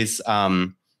always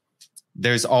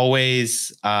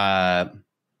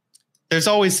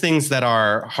things that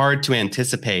are hard to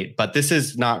anticipate, but this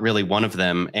is not really one of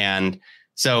them. And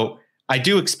so I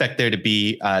do expect there to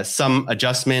be some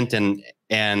adjustment,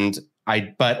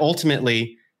 but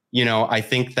ultimately, I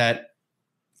think that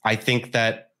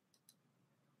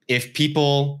if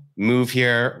people move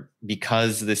here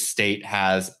because the state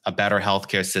has a better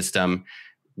healthcare system,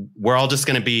 we're all just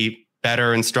going to be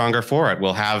better and stronger for it.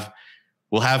 We'll have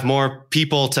more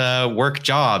people to work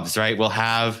jobs, right? We'll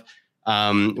have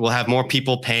more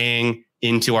people paying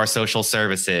into our social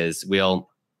services.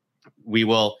 We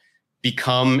will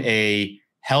become a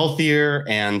healthier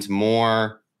and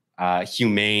more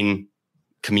humane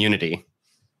community.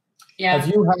 Yeah. Have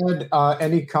you had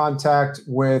any contact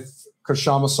with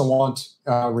Kshama Sawant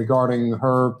regarding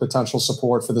her potential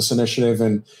support for this initiative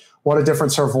and what a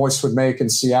difference her voice would make in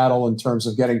Seattle in terms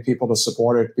of getting people to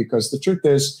support it? Because the truth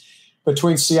is,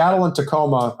 between Seattle and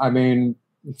Tacoma, I mean,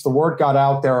 if the word got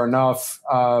out there enough,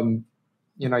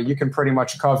 you can pretty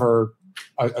much cover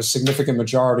a significant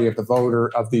majority of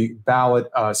the ballot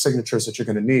signatures that you're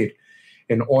going to need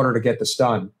in order to get this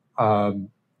done.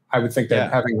 I would think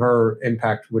that having her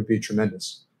impact would be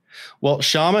tremendous. Well,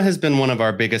 Kshama has been one of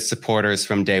our biggest supporters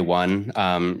from day one.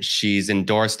 She's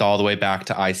endorsed all the way back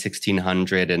to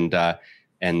I-1600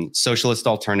 and Socialist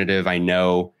Alternative. I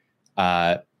know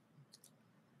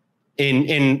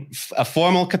in a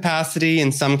formal capacity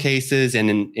in some cases,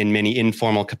 and in many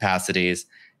informal capacities,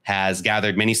 has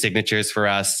gathered many signatures for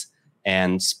us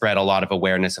and spread a lot of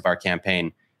awareness of our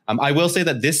campaign. I will say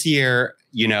that this year,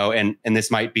 and this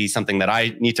might be something that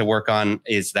I need to work on,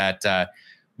 is that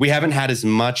we haven't had as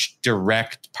much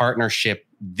direct partnership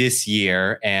this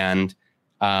year, and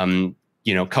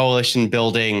coalition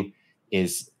building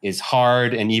is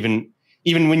hard, and even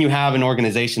when you have an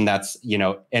organization that's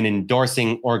an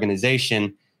endorsing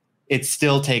organization, it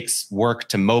still takes work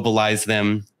to mobilize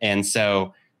them, and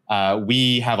so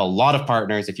we have a lot of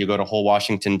partners. If you go to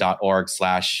wholewashington.org/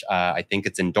 I think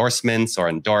it's endorsements or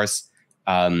endorse,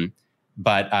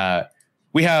 but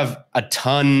we have a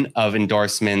ton of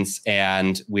endorsements,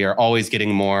 and we are always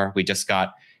getting more. We just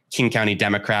got King County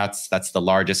Democrats. That's the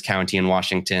largest county in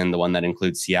Washington, the one that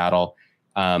includes Seattle.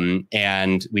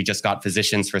 And we just got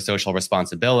Physicians for Social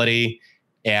Responsibility.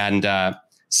 And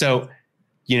so,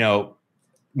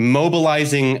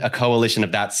 mobilizing a coalition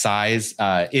of that size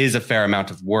is a fair amount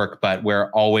of work, but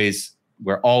we're always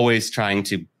trying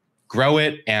to grow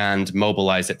it and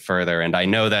mobilize it further. And I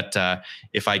know that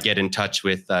if I get in touch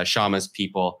with Kshama's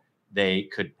people, they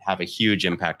could have a huge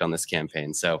impact on this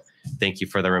campaign. So thank you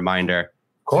for the reminder.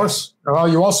 Of course. Well,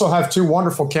 you also have two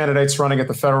wonderful candidates running at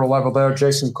the federal level there,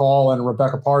 Jason Call and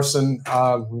Rebecca Parson,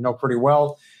 we know pretty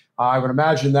well. I would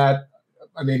imagine that,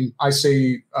 I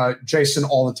see Jason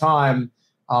all the time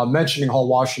mentioning Whole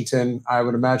Washington. I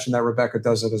would imagine that Rebecca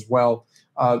does it as well.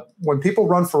 When people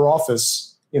run for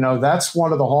office, that's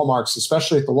one of the hallmarks,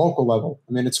 especially at the local level.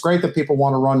 It's great that people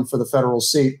want to run for the federal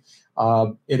seat.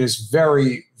 It is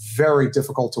very, very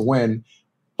difficult to win,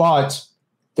 but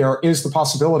there is the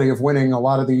possibility of winning a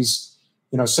lot of these,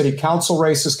 city council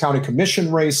races, county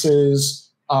commission races,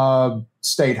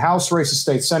 state house races,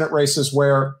 state senate races,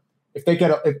 where if they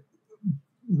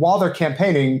while they're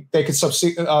campaigning, they could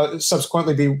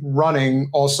subsequently be running,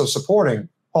 also supporting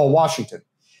Whole Washington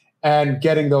and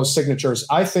getting those signatures.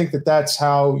 I think that that's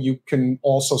how you can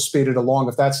also speed it along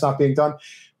if that's not being done.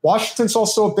 Washington's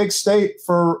also a big state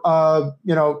for,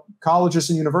 colleges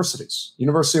and universities.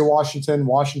 University of Washington,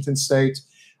 Washington State.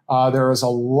 There is a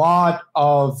lot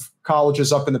of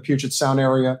colleges up in the Puget Sound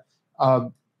area.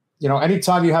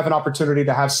 Anytime you have an opportunity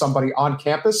to have somebody on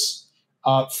campus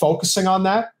focusing on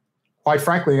that, quite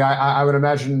frankly, I would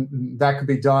imagine that could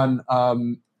be done.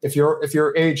 If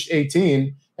you're aged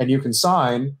 18 and you can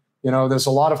sign, there's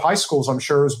a lot of high schools, I'm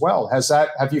sure, as well.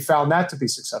 Have you found that to be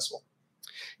successful?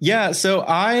 Yeah, so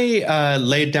I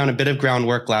laid down a bit of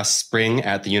groundwork last spring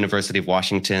at the University of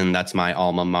Washington. That's my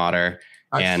alma mater.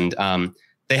 Nice. And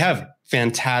they have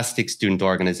fantastic student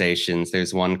organizations.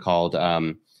 There's one called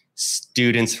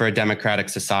Students for a Democratic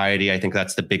Society. I think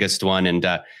that's the biggest one. And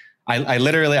I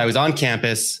was on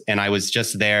campus, and I was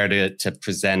just there to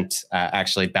present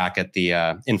actually back at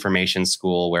the information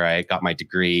school where I got my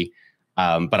degree.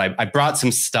 But I brought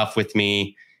some stuff with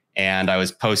me, and I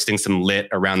was posting some lit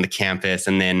around the campus.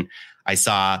 And then I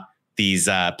saw these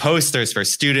posters for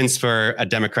Students for a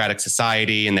Democratic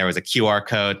Society, and there was a QR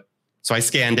code. So I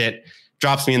scanned it,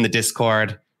 drops me in the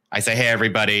Discord. I say, hey,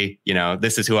 everybody,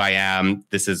 this is who I am.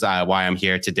 This is why I'm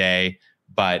here today.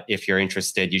 But if you're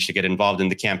interested, you should get involved in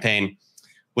the campaign.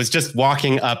 Was just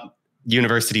walking up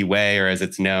University Way, or as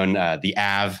it's known, the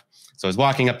Ave. So I was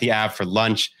walking up the Ave for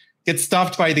lunch, get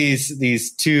stopped by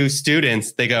these two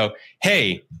students. They go,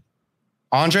 hey,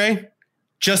 Andre,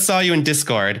 just saw you in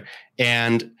Discord.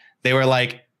 And they were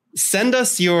like, send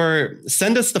us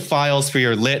the files for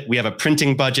your lit. We have a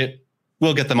printing budget.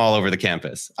 We'll get them all over the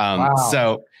campus. Wow.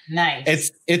 So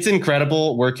nice. It's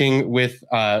incredible working with,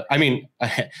 I mean,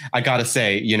 I gotta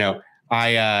say, you know,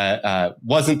 I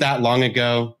wasn't that long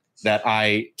ago that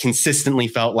I consistently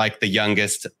felt like the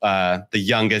youngest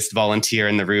volunteer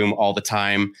in the room all the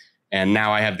time. And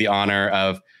now I have the honor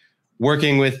of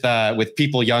working with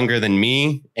people younger than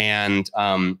me. And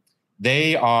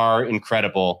they are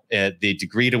incredible at the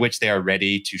degree to which they are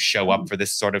ready to show up for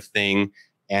this sort of thing,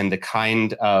 and the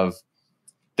kind of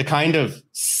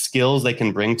skills they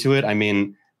can bring to it. I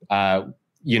mean,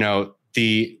 you know,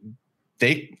 they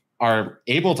are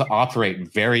able to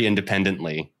operate very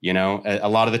independently. You know, a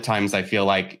lot of the times I feel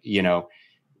like, you know,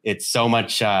 it's so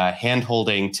much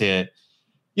hand-holding to,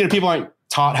 you know, people aren't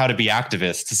taught how to be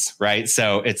activists, right?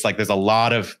 So it's like there's a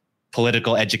lot of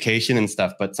political education and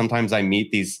stuff, but sometimes I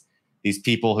meet these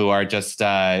people who are just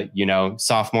you know,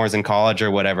 sophomores in college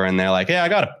or whatever, and they're like, "Hey, I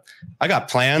got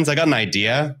plans, I got an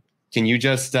idea. Can you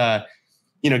just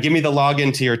you know, give me the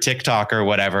login to your TikTok or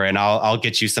whatever, and I'll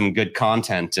get you some good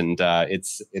content." And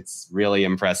it's really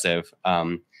impressive.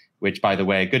 Which, by the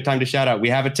way, good time to shout out. We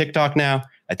have a TikTok now.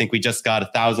 I think we just got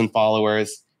 1,000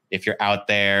 followers. If you're out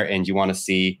there and you want to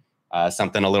see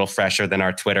something a little fresher than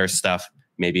our Twitter stuff,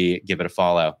 maybe give it a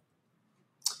follow.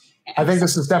 I think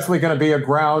this is definitely going to be a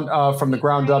from the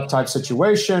ground up type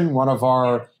situation. One of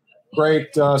our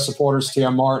great supporters,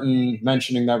 TM Martin,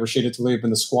 mentioning that Rashida Tlaib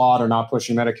and the squad are not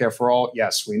pushing Medicare for all.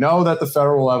 Yes, we know that the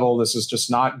federal level, this is just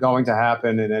not going to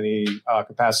happen in any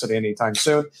capacity anytime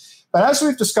soon. But as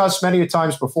we've discussed many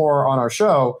times before on our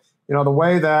show, you know, the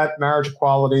way that marriage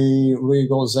equality,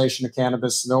 legalization of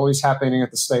cannabis, they're always happening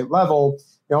at the state level.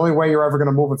 The only way you're ever going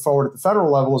to move it forward at the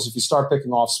federal level is if you start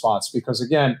picking off spots. Because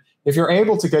again, if you're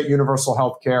able to get universal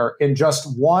health care in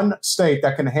just one state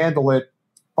that can handle it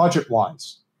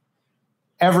budget-wise,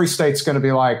 every state's going to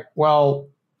be like, well,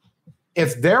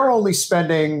 if they're only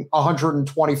spending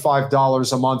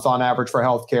 $125 a month on average for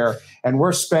health care, and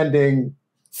we're spending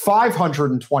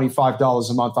 $525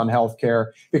 a month on health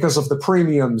care because of the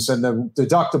premiums and the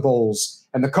deductibles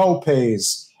and the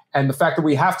co-pays, and the fact that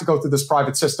we have to go through this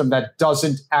private system that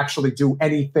doesn't actually do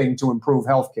anything to improve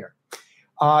healthcare.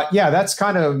 Yeah, that's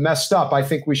kind of messed up. I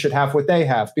think we should have what they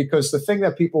have, because the thing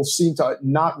that people seem to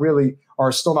not really,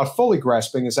 or still not fully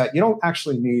grasping, is that you don't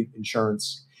actually need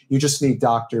insurance. You just need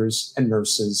doctors and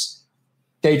nurses.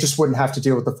 They just wouldn't have to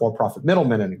deal with the for-profit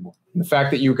middlemen anymore. And the fact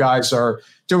that you guys are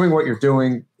doing what you're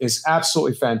doing is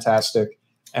absolutely fantastic.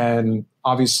 And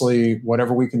obviously,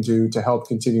 whatever we can do to help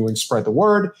continuing spread the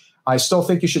word. I still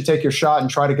think you should take your shot and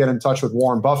try to get in touch with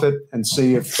Warren Buffett and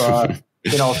see if,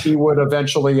 you know, if he would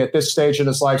eventually at this stage in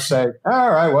his life say,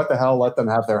 all right, what the hell, let them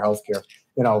have their health care.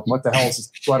 You know, what the hell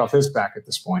is sweat off his back at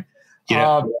this point?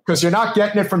 Because you're not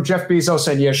getting it from Jeff Bezos,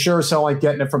 and you sure as hell ain't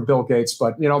getting it from Bill Gates.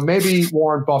 But, you know, maybe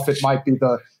Warren Buffett might be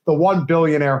the one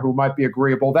billionaire who might be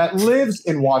agreeable that lives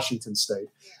in Washington State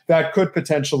that could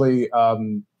potentially,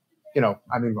 you know,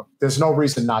 I mean, look, there's no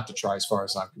reason not to try as far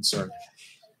as I'm concerned.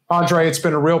 Andre, it's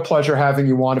been a real pleasure having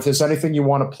you on. If there's anything you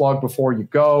want to plug before you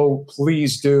go,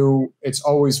 please do. It's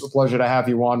always a pleasure to have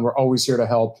you on. We're always here to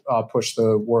help push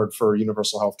the word for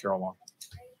universal health care along.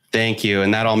 Thank you.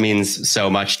 And that all means so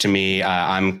much to me.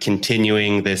 I'm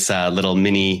continuing this little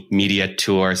mini media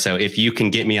tour. So if you can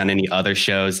get me on any other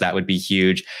shows, that would be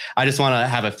huge. I just want to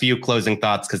have a few closing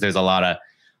thoughts because there's a lot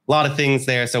of things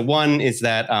there. So one is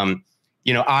that,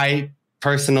 you know, I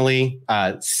personally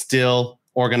still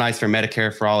organize for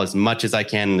Medicare for all as much as I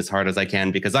can and as hard as I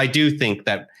can, because I do think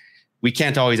that we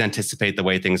can't always anticipate the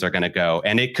way things are going to go.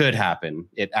 And it could happen.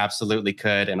 It absolutely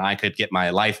could. And I could get my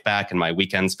life back and my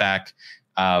weekends back.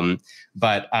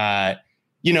 But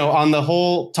you know, on the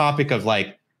whole topic of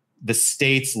like the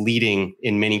states leading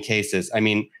in many cases, I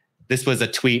mean, this was a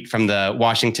tweet from the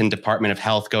Washington Department of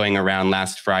Health going around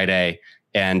last Friday.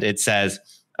 And it says,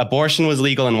 abortion was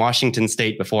legal in Washington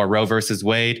state before Roe versus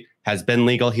Wade, has been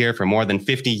legal here for more than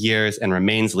 50 years and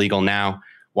remains legal now.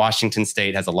 Washington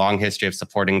state has a long history of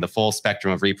supporting the full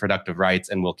spectrum of reproductive rights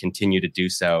and will continue to do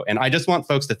so. And I just want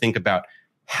folks to think about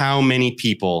how many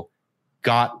people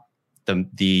got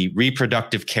the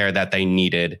reproductive care that they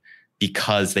needed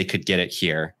because they could get it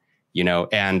here, you know,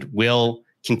 and will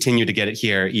continue to get it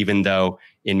here, even though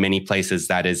in many places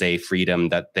that is a freedom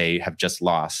that they have just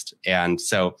lost. And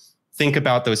so think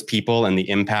about those people and the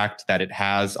impact that it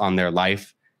has on their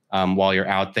life while you're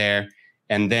out there.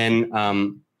 And then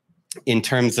in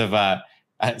terms of,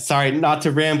 sorry, not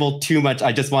to ramble too much,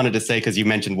 I just wanted to say, because you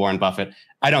mentioned Warren Buffett,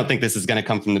 I don't think this is going to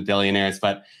come from the billionaires,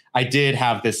 but I did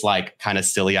have this like kind of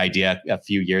silly idea a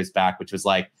few years back, which was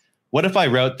like, what if I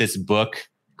wrote this book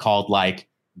called like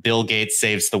Bill Gates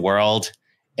saves the world.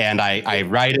 And I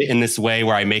write it in this way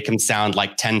where I make him sound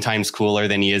like 10 times cooler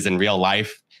than he is in real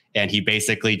life. And he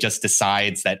basically just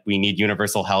decides that we need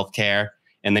universal health care.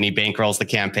 And then he bankrolls the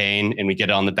campaign and we get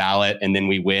it on the ballot and then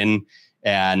we win.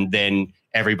 And then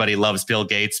everybody loves Bill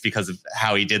Gates because of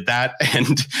how he did that.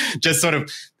 And just sort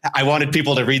of, I wanted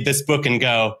people to read this book and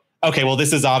go, okay, well,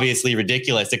 this is obviously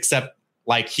ridiculous, except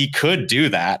like he could do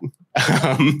that.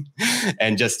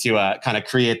 And just to kind of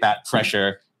create that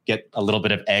pressure, get a little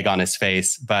bit of egg on his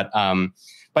face. But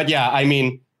yeah, I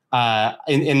mean,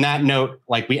 in that note,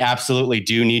 like we absolutely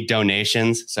do need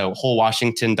donations. So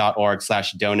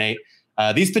wholewashington.org/donate.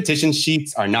 These petition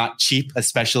sheets are not cheap,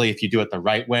 especially if you do it the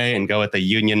right way and go with a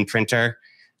union printer.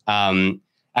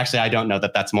 Actually, I don't know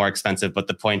that that's more expensive, but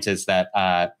the point is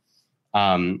that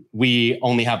we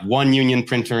only have one union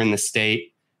printer in the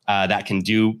state that can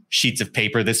do sheets of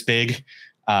paper this big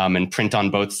and print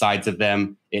on both sides of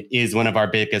them. It is one of our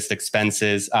biggest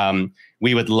expenses.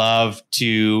 We would love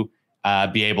to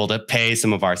be able to pay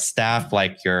some of our staff,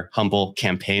 like your humble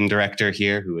campaign director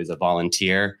here, who is a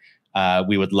volunteer.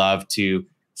 We would love to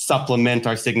supplement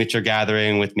our signature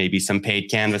gathering with maybe some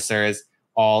paid canvassers,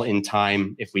 all in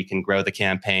time if we can grow the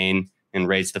campaign and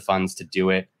raise the funds to do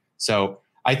it. So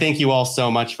I thank you all so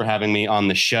much for having me on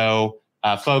the show.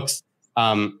 Folks,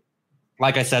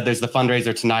 like I said, there's the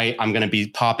fundraiser tonight. I'm going to be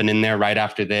popping in there right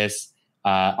after this.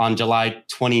 On July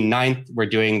 29th, we're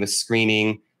doing the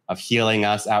screening of Healing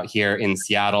Us out here in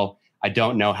Seattle. I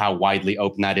don't know how widely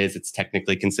open that is. It's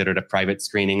technically considered a private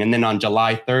screening. And then on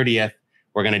July 30th,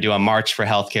 we're going to do a March for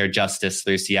Healthcare Justice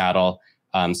through Seattle.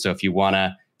 So if you want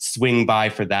to swing by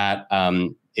for that,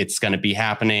 it's going to be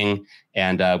happening.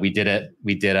 And we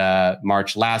did a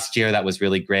march last year. That was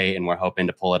really great. And we're hoping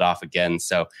to pull it off again.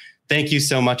 So thank you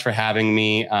so much for having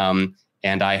me.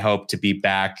 And I hope to be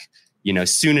back,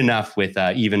 soon enough with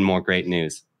even more great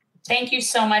news. Thank you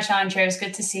so much, Andre. It was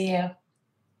good to see you.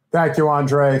 Thank you,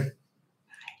 Andre.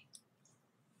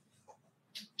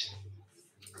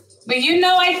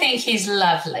 Well, I think he's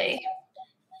lovely.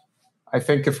 I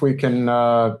think if we can,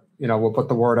 we'll put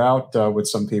the word out with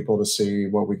some people to see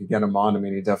what we can get him on. I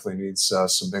mean, he definitely needs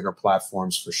some bigger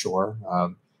platforms for sure.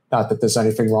 Not that there's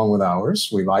anything wrong with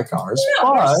ours. We like ours.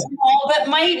 No, we're small but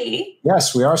mighty.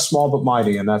 Yes, we are small but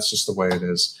mighty, and that's just the way it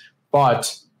is.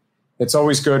 But it's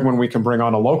always good when we can bring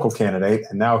on a local candidate,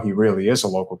 and now he really is a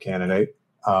local candidate.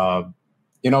 We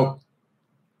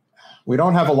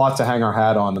don't have a lot to hang our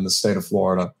hat on in the state of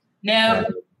Florida. No.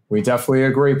 We definitely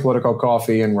agree, Political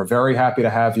Coffee, and we're very happy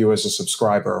to have you as a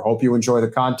subscriber. Hope you enjoy the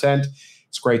content.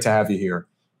 It's great to have you here.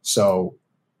 So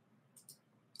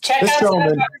check out some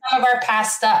of our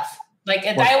past stuff.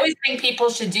 I always think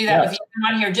people should do that. If you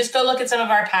come on here, just go look at some of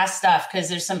our past stuff because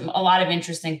there's a lot of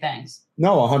interesting things.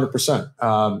 No,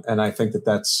 100%. And I think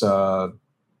that's,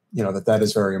 that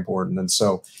is very important. And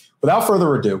so without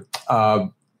further ado,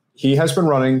 he has been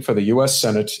running for the U.S.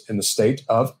 Senate in the state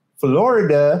of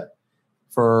Florida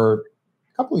for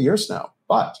a couple of years now.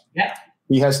 But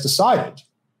he has decided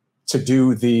to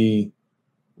do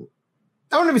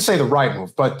I don't even say the right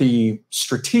move, but the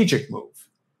strategic move,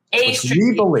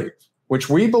 which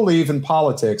we believe in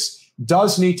politics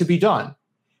does need to be done.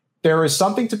 There is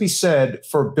something to be said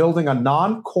for building a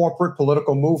non-corporate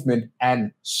political movement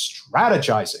and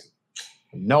strategizing,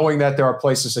 knowing that there are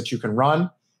places that you can run,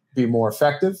 be more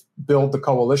effective, build the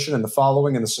coalition and the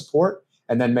following and the support,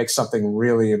 and then make something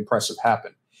really impressive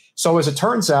happen. So as it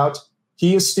turns out,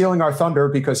 he is stealing our thunder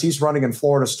because he's running in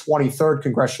Florida's 23rd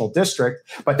congressional district,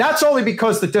 but that's only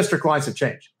because the district lines have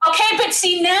changed. Okay, but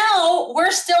see, now we're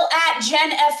still at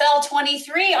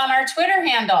GenFL23 on our Twitter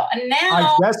handle. And now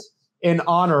I guess in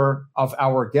honor of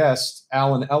our guest,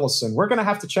 Alan Ellison, we're going to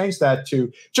have to change that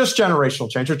to just generational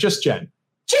change, or just Jen.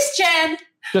 Just Jen.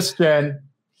 Just Jen.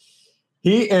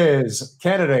 He is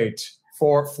candidate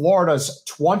for Florida's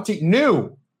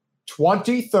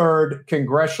 23rd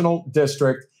congressional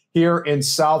district here in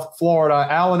South Florida.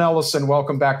 Alan Ellison,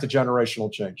 welcome back to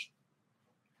Generational Change.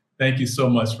 Thank you so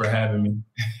much for having me.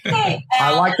 Hey,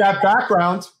 I like that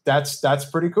background. That's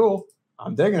pretty cool.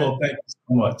 I'm digging it. Thank you so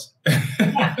much.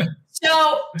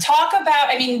 So talk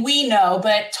about, we know,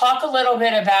 but talk a little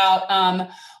bit about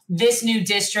this new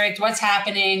district, what's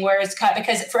happening, where it's cut,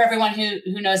 because for everyone who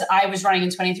knows, I was running in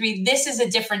 23. This is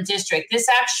a different district. This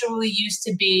actually used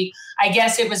to be, I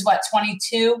guess it was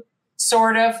 22,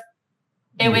 sort of.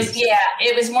 It was,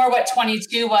 it was more what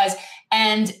 22 was.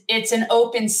 And it's an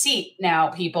open seat now,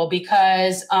 people,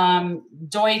 because Ted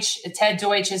Deutsch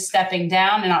is stepping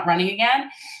down and not running again.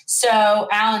 So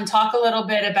Alan, talk a little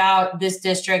bit about this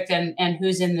district and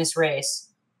who's in this race.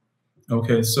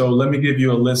 Okay, so let me give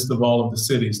you a list of all of the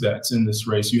cities that's in this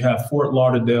race. You have Fort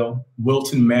Lauderdale,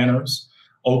 Wilton Manors,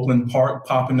 Oakland Park,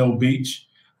 Pompano Beach,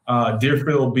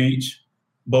 Deerfield Beach,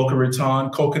 Boca Raton,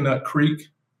 Coconut Creek,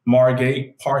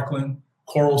 Margate, Parkland,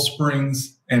 Coral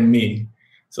Springs, and me.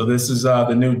 So this is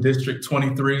the new District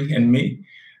 23 and me.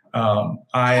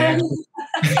 I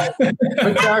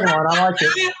Good tagline. I like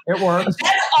it. It works.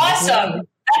 That's awesome.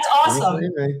 That's awesome.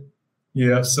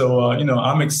 Yeah, so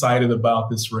I'm excited about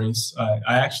this race.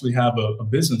 I actually have a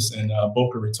business in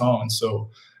Boca Raton, so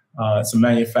it's a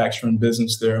manufacturing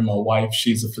business there. My wife,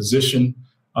 she's a physician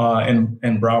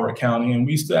in Broward County, and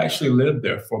we used to actually live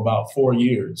there for about 4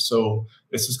 years. So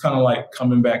this is kind of like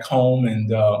coming back home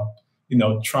and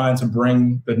trying to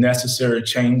bring the necessary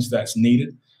change that's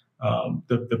needed.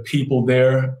 The people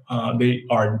there, they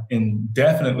are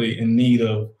definitely in need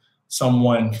of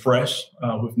someone fresh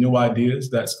with new ideas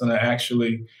that's going to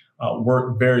actually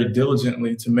work very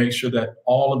diligently to make sure that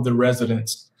all of the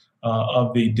residents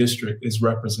of the district is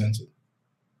represented.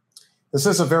 This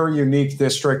is a very unique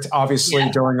district, obviously,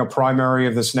 during a primary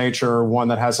of this nature, one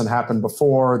that hasn't happened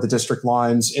before. The district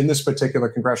lines in this particular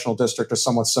congressional district are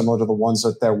somewhat similar to the ones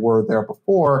that there were there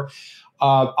before.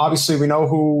 Obviously, we know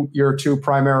who your two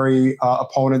primary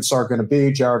opponents are going to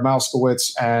be, Jared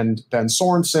Moskowitz and Ben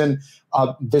Sorensen.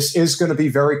 This is going to be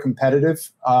very competitive.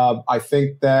 I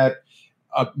think that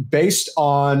based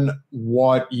on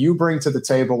what you bring to the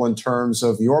table in terms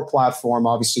of your platform,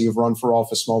 obviously you've run for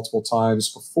office multiple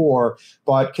times before,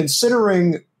 but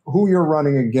considering who you're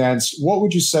running against, what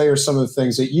would you say are some of the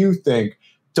things that you think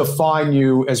define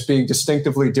you as being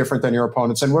distinctively different than your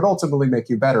opponents and would ultimately make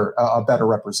you a better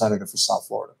representative for South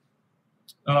Florida?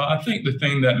 I think the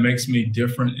thing that makes me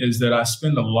different is that I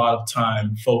spend a lot of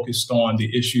time focused on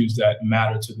the issues that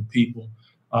matter to the people.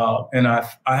 And I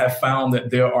have found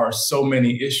that there are so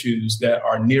many issues that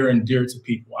are near and dear to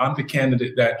people. I'm the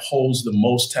candidate that holds the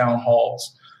most town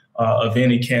halls of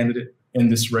any candidate in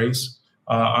this race.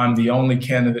 I'm the only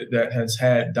candidate that has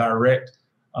had direct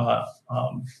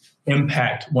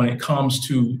impact when it comes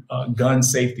to gun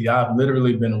safety. I've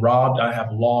literally been robbed. I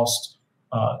have lost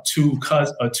two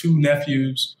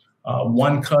nephews,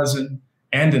 one cousin,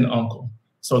 and an uncle.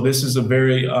 So this is a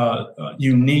very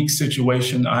unique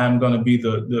situation. I am going to be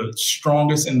the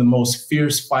strongest and the most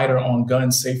fierce fighter on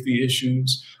gun safety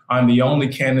issues. I'm the only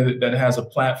candidate that has a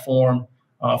platform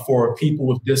for people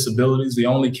with disabilities, the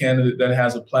only candidate that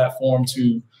has a platform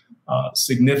to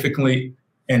significantly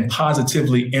and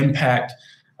positively impact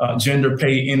gender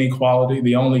pay inequality,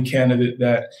 the only candidate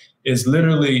that is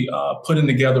literally putting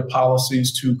together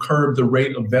policies to curb the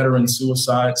rate of veteran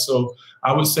suicide. So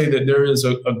I would say that there is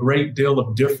a great deal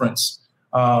of difference.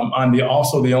 I'm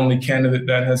also the only candidate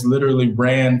that has literally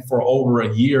ran for over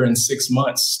a year and 6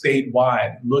 months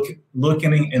statewide,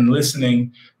 looking and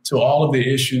listening to all of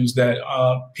the issues that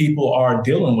people are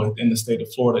dealing with in the state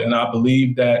of Florida. And I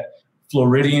believe that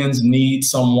Floridians need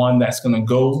someone that's going to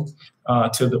go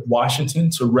to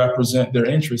Washington to represent their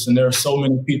interests. And there are so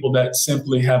many people that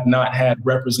simply have not had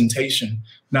representation,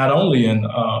 not only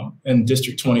in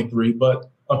District 23,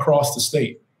 but across the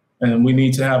state. And we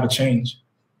need to have a change.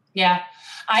 Yeah,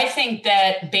 I think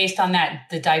that based on that,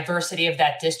 the diversity of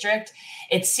that district,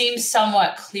 it seems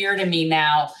somewhat clear to me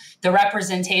now, the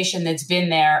representation that's been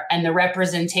there and the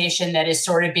representation that is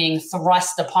sort of being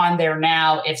thrust upon there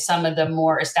now, if some of the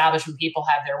more establishment people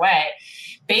have their way,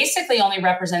 basically only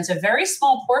represents a very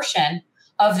small portion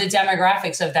of the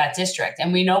demographics of that district.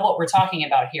 And we know what we're talking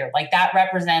about here. Like that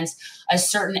represents a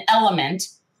certain element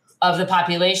of the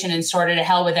population and sort of to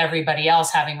hell with everybody else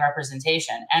having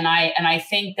representation. And I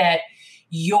think that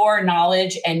your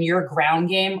knowledge and your ground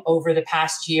game over the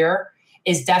past year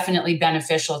is definitely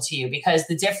beneficial to you, because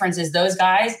the difference is those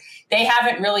guys, they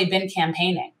haven't really been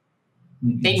campaigning.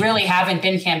 They really haven't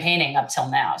been campaigning up till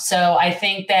now. So I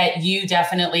think that you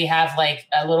definitely have like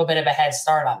a little bit of a head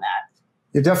start on that.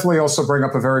 You definitely also bring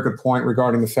up a very good point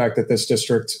regarding the fact that this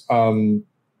district, when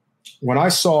I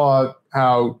saw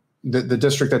how the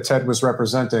district that Ted was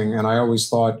representing, and I always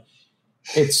thought,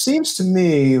 it seems to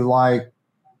me like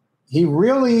he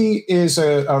really is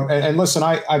and listen,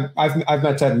 I've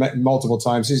met Ted multiple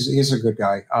times. He's a good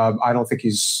guy. I don't think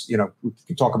he's, we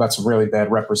can talk about some really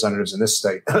bad representatives in this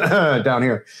state down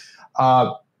here.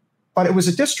 But it was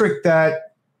a district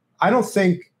that I don't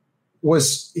think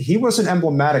he wasn't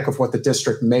emblematic of what the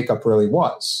district makeup really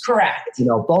was. Correct.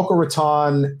 Boca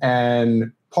Raton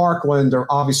and Parkland are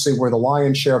obviously where the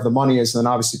lion's share of the money is, and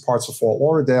then obviously parts of Fort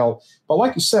Lauderdale. But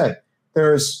like you said,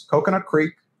 there's Coconut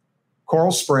Creek,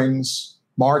 Coral Springs,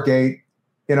 Margate.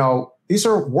 These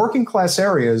are working class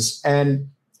areas, and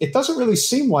it doesn't really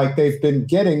seem like they've been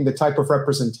getting the type of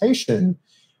representation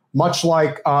much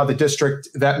like the district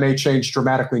that may change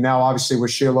dramatically now, obviously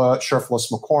with Sheila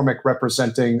Scherflus McCormick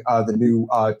representing the new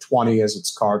 20 as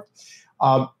it's carved.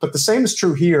 But the same is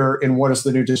true here in what is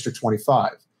the new District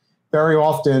 25. Very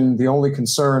often, the only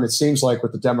concern, it seems like,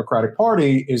 with the Democratic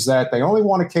Party is that they only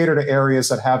want to cater to areas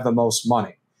that have the most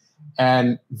money.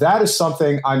 And that is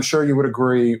something I'm sure you would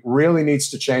agree really needs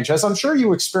to change, as I'm sure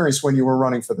you experienced when you were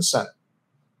running for the Senate.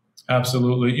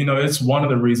 Absolutely. It's one of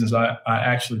the reasons I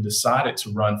actually decided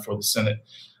to run for the Senate.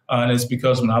 And it's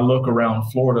because when I look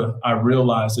around Florida, I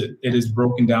realize that it is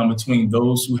broken down between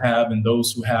those who have and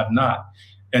those who have not.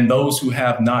 And those who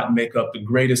have not make up the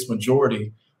greatest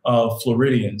majority of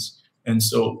Floridians. And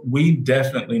so we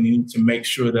definitely need to make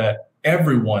sure that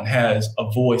everyone has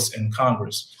a voice in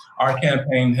Congress. Our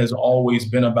campaign has always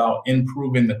been about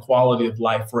improving the quality of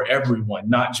life for everyone,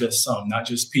 not just some, not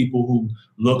just people who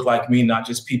look like me, not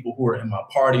just people who are in my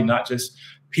party, not just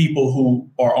people who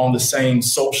are on the same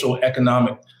social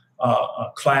economic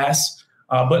class,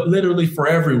 but literally for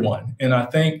everyone. And I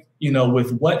think,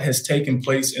 with what has taken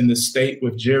place in the state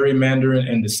with gerrymandering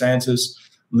and DeSantis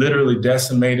literally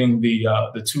decimating the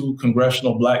 2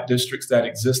 congressional Black districts that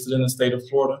existed in the state of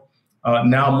Florida,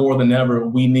 now more than ever,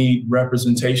 we need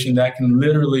representation that can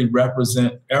literally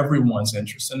represent everyone's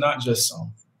interests and not just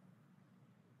some.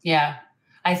 Yeah,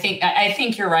 I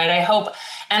think you're right. I hope,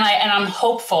 and I'm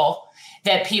hopeful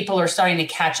that people are starting to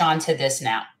catch on to this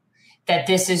now. That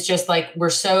this is just like, we're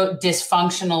so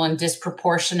dysfunctional and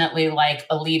disproportionately like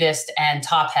elitist and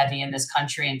top heavy in this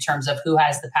country in terms of who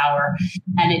has the power,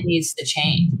 and it needs to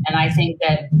change. And I think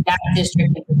that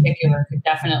district in particular could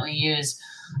definitely use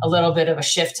a little bit of a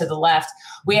shift to the left.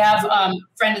 We have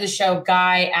friend of the show,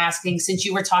 Guy, asking, since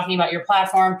you were talking about your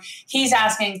platform, he's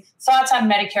asking thoughts on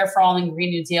Medicare for All and Green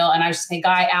New Deal. And I was just thinking,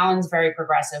 Guy, Alan's very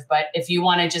progressive, but if you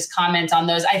want to just comment on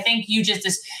those, I think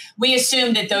we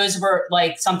assumed that those were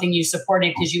like something you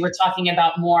supported because you were talking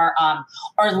about more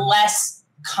or less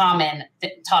common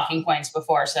talking points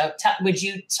before. So would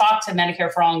you talk to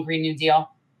Medicare for All and Green New Deal?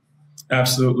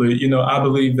 Absolutely. I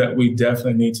believe that we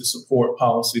definitely need to support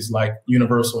policies like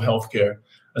universal health care,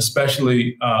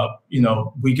 especially,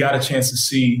 we got a chance to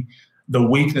see the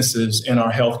weaknesses in our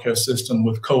healthcare system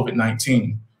with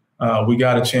COVID-19. We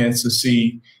got a chance to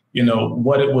see,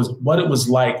 what it was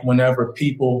like whenever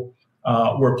people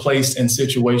were placed in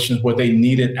situations where they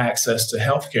needed access to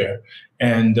healthcare.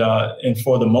 And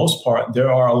for the most part, there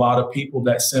are a lot of people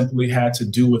that simply had to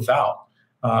do without.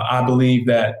 I believe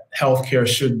that healthcare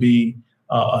should be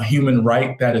a human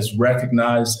right that is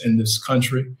recognized in this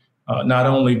country, not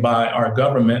only by our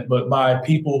government, but by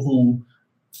people who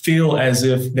feel as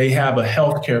if they have a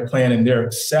healthcare plan and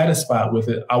they're satisfied with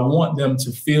it. I want them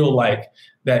to feel like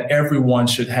that everyone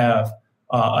should have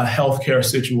a healthcare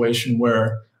situation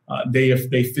where they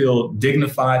feel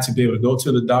dignified to be able to go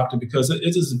to the doctor, because it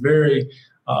is very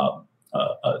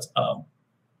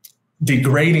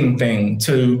degrading thing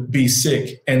to be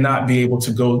sick and not be able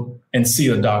to go and see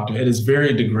a doctor. It is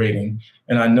very degrading.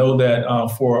 And I know that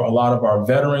for a lot of our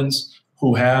veterans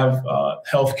who have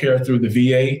health care through the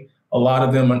VA, a lot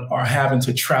of them are having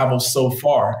to travel so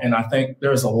far. And I think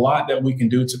there's a lot that we can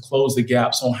do to close the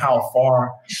gaps on how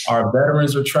far our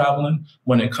veterans are traveling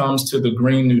when it comes to the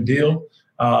Green New Deal.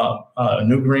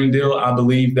 New Green Deal, I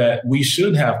believe that we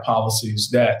should have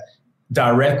policies that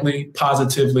directly,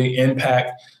 positively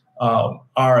impact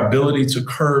our ability to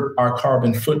curb our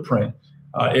carbon footprint.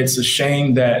 It's a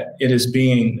shame that it is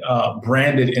being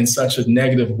branded in such a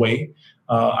negative way.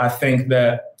 I think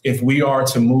that if we are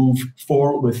to move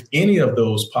forward with any of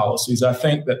those policies, I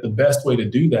think that the best way to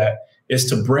do that is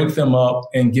to break them up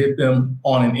and get them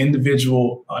on an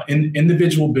individual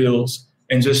bills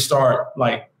and just start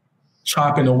like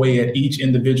chopping away at each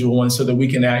individual one so that we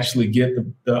can actually get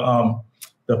the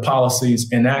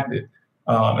policies enacted.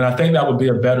 And I think that would be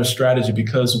a better strategy,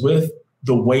 because with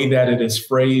the way that it is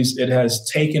phrased, it has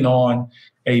taken on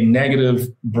a negative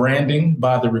branding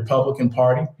by the Republican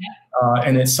Party.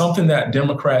 And it's something that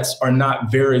Democrats are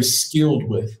not very skilled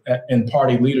with in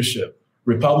party leadership.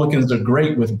 Republicans are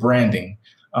great with branding.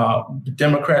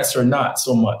 Democrats are not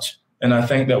so much. And I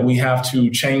think that we have to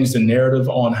change the narrative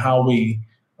on how we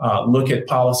look at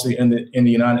policy in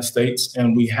the United States.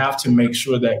 And we have to make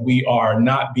sure that we are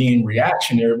not being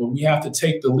reactionary, but we have to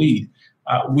take the lead.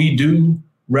 We do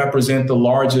represent the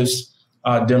largest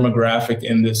demographic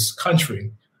in this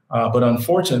country. But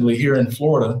unfortunately, here in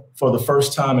Florida, for the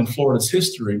first time in Florida's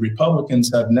history, Republicans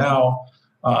have now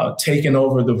taken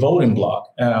over the voting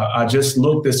bloc. I just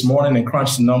looked this morning and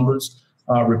crunched the numbers.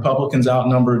 Republicans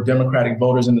outnumbered Democratic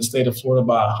voters in the state of Florida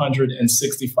by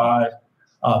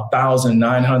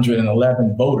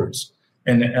 165,911 voters.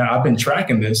 and I've been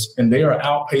tracking this, and they are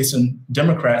outpacing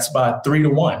Democrats by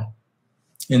 3-1.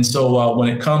 And so when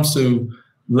it comes to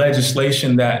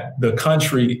legislation that the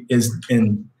country is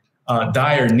in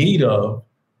dire need of,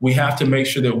 we have to make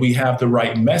sure that we have the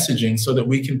right messaging so that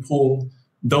we can pull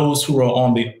those who are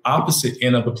on the opposite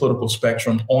end of the political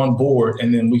spectrum on board,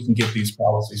 and then we can get these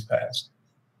policies passed.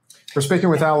 We're speaking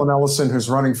with Allen Ellison, who's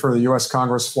running for the U.S.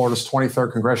 Congress, Florida's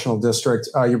 23rd Congressional District.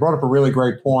 You brought up a really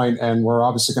great point, and we're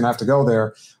obviously going to have to go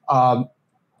there.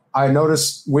 We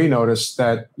noticed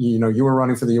that, you were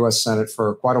running for the U.S. Senate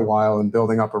for quite a while and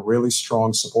building up a really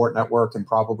strong support network and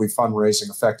probably fundraising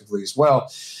effectively as well.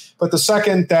 But the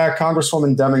second that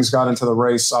Congresswoman Demings got into the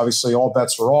race, obviously all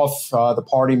bets were off. The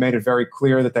party made it very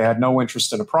clear that they had no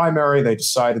interest in a primary. They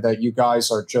decided that you guys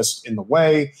are just in the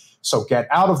way, so get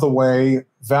out of the way.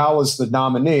 Val is the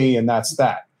nominee, and that's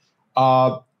that.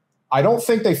 I don't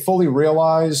think they fully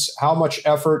realize how much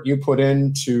effort you put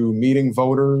into meeting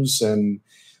voters and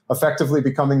effectively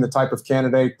becoming the type of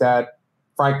candidate that,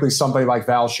 frankly, somebody like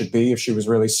Val should be if she was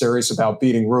really serious about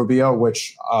beating Rubio,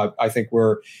 which I think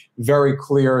we're very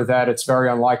clear that it's very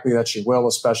unlikely that she will,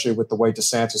 especially with the way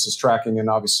DeSantis is tracking and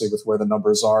obviously with where the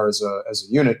numbers are as a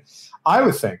unit. I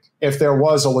would think if there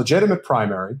was a legitimate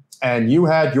primary and you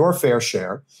had your fair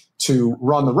share to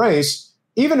run the race,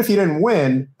 even if you didn't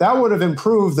win, that would have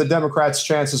improved the Democrats'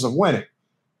 chances of winning.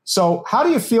 So how do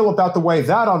you feel about the way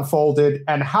that unfolded,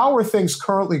 and how are things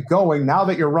currently going now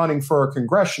that you're running for a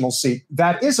congressional seat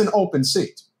that is an open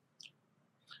seat?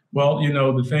 Well,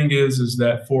 the thing is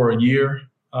that for a year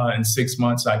and 6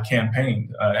 months, I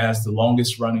campaigned as the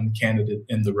longest running candidate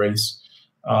in the race.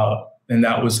 And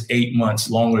that was 8 months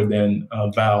longer than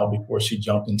Val before she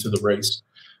jumped into the race.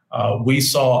 We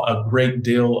saw a great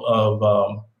deal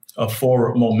of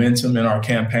forward momentum in our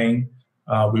campaign.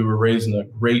 We were raising a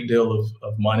great deal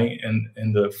of money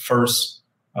in the first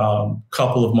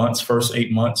couple of months, first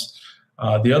 8 months.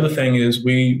 The other thing is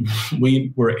we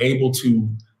were able to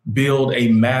build a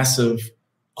massive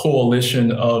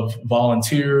coalition of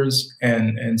volunteers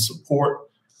and support.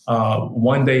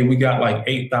 One day we got like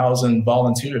 8,000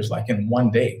 volunteers, like in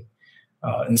one day.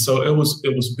 And so it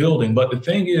was building. But the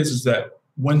thing is that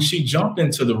when she jumped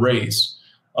into the race,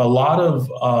 a lot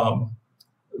of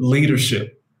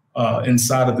leadership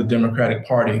inside of the Democratic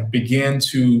Party began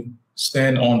to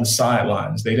stand on the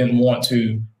sidelines. They didn't want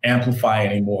to amplify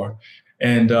anymore.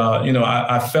 And,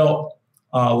 I felt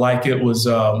like it was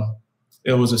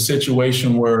a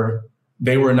situation where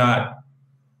they were not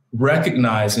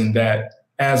recognizing that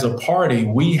as a party,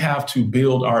 we have to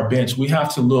build our bench. We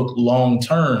have to look long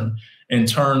term in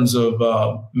terms of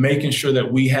making sure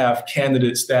that we have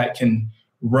candidates that can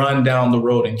run down the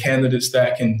road and candidates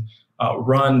that can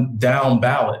run down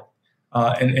ballot.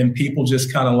 And people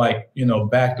just kind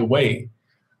of backed away.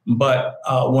 But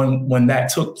when that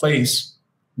took place,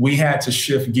 we had to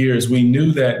shift gears. We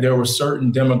knew that there were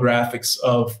certain demographics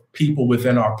of people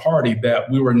within our party that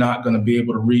we were not going to be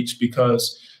able to reach,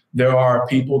 because there are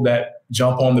people that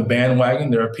jump on the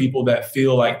bandwagon. There are people that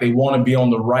feel like they want to be on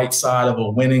the right side of a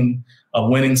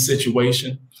winning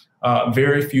situation.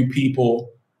 Very few people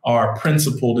are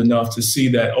principled enough to see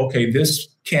that, okay, this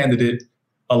candidate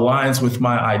aligns with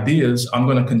my ideas. I'm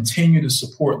going to continue to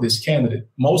support this candidate.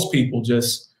 Most people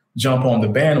just jump on the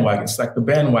bandwagon. It's like the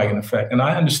bandwagon effect. And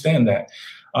I understand that.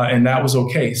 And that was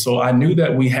okay. So I knew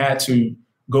that we had to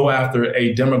go after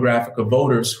a demographic of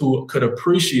voters who could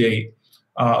appreciate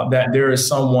that there is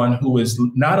someone who is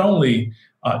not only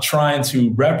trying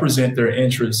to represent their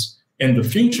interests in the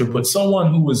future, but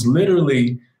someone who is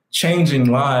literally changing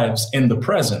lives in the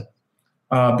present.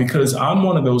 Because I'm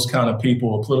one of those kind of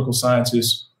people, a political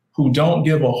scientist, who don't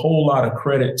give a whole lot of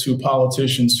credit to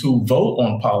politicians who vote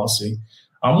on policy.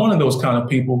 I'm one of those kind of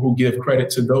people who give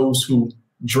credit to those who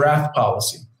draft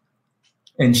policy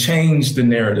and change the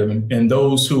narrative, and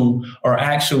those who are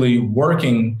actually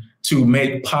working to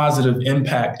make positive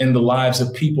impact in the lives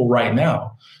of people right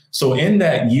now. So in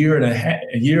that year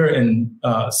and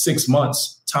 6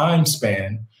 months time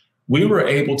span, we were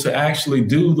able to actually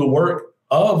do the work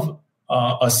of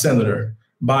a senator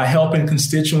by helping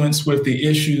constituents with the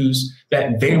issues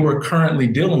that they were currently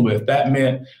dealing with. That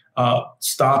meant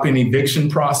stopping eviction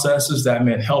processes. That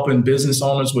meant helping business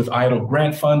owners with idle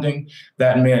grant funding.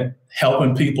 That meant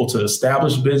helping people to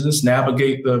establish business,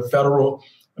 navigate the federal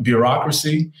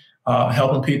bureaucracy,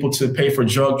 helping people to pay for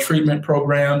drug treatment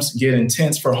programs, get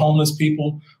intents for homeless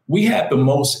people. We had the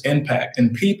most impact,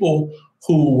 and people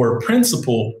who were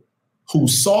principled, who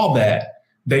saw that,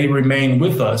 they remained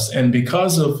with us. And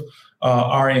because of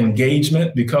our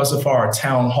engagement, because of our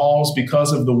town halls,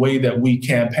 because of the way that we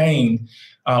campaigned,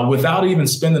 without even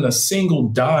spending a single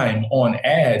dime on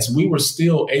ads, we were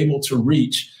still able to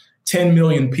reach 10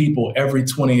 million people every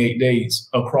 28 days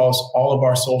across all of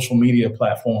our social media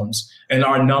platforms. And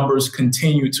our numbers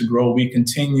continued to grow. We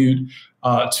continued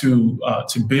to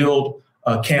build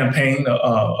a campaign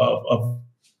of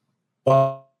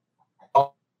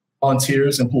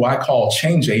volunteers and who I call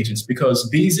change agents, because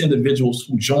these individuals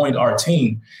who joined our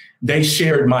team, they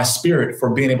shared my spirit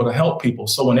for being able to help people.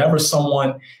 So whenever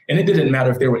someone, and it didn't matter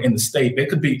if they were in the state, they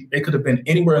could have been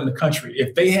anywhere in the country.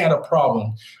 If they had a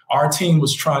problem, our team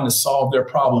was trying to solve their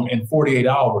problem in 48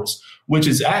 hours, which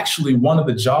is actually one of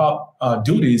the job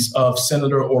duties of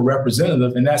senator or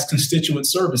representative, and that's constituent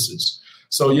services.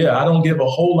 So, yeah, I don't give a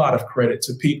whole lot of credit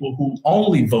to people who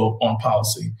only vote on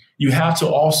policy. You have to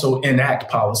also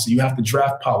enact policy. You have to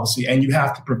draft policy, and you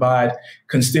have to provide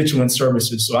constituent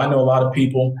services. So I know a lot of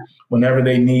people, whenever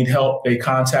they need help, they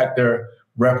contact their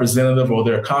representative or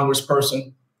their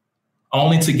congressperson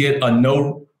only to get a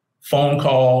no phone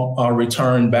call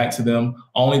returned back to them,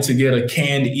 only to get a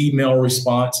canned email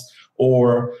response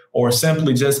or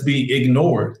simply just be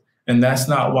ignored. And that's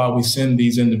not why we send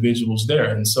these individuals there.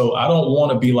 And so I don't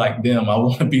want to be like them. I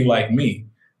want to be like me,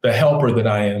 the helper that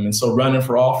I am. And so running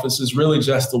for office is really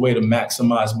just a way to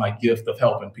maximize my gift of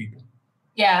helping people.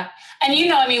 Yeah. And,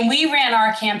 we ran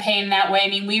our campaign that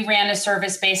way. We ran a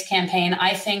service-based campaign.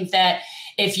 I think that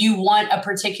if you want a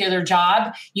particular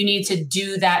job, you need to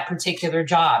do that particular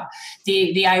job.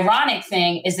 The ironic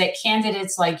thing is that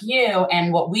candidates like you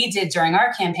and what we did during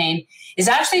our campaign is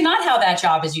actually not how that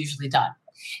job is usually done.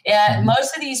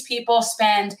 Most of these people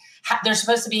they're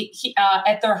supposed to be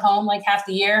at their home like half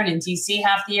the year and in DC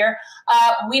half the year.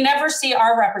 We never see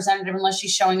our representative unless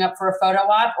she's showing up for a photo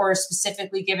op or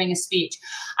specifically giving a speech.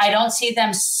 I don't see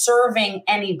them serving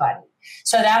anybody.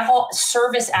 So that whole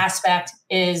service aspect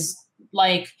is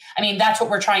that's what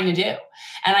we're trying to do.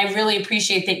 And I really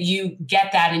appreciate that you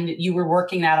get that and you were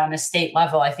working that on a state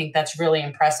level. I think that's really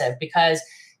impressive because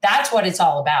that's what it's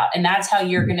all about. And that's how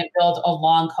you're going to build a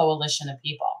long coalition of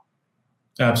people.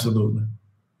 Absolutely.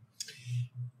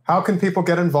 How can people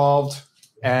get involved?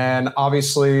 And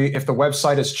obviously, if the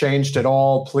website has changed at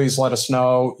all, please let us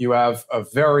know. You have a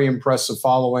very impressive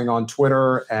following on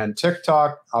Twitter and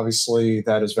TikTok. Obviously,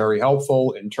 that is very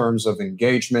helpful in terms of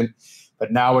engagement.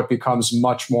 But now it becomes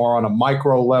much more on a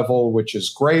micro level, which is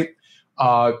great.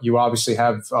 You obviously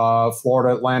have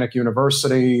Florida Atlantic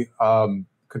University.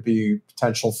 Could be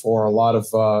potential for a lot of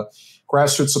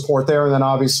grassroots support there. And then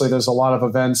obviously there's a lot of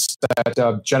events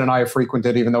that Jen and I have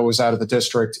frequented, even though it was out of the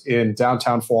district in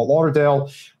downtown Fort Lauderdale.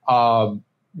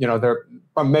 There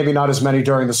are maybe not as many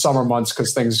during the summer months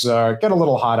because things get a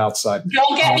little hot outside.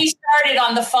 Don't get me started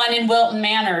on the fun in Wilton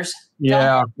Manors.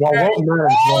 Yeah. Well, Wilton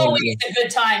Manors is always a good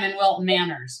time in Wilton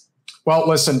Manors. Well,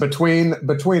 listen, between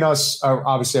us,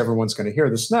 obviously everyone's going to hear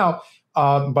this now.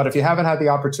 But if you haven't had the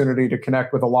opportunity to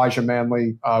connect with Elijah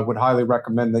Manley, I would highly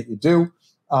recommend that you do.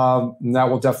 And that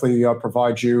will definitely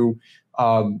provide you,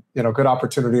 good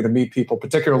opportunity to meet people,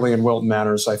 particularly in Wilton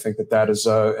Manors. I think that is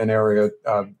an area,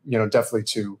 definitely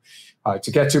to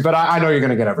get to. But I know you're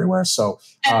going to get everywhere. So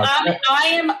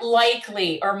I am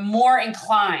likely or more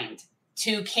inclined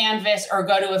to canvass or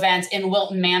go to events in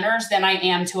Wilton Manors than I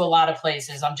am to a lot of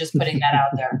places. I'm just putting that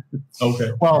out there.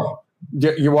 Okay. Well.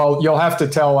 You'll have to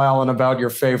tell Alan about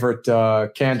your favorite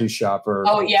candy shop.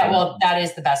 That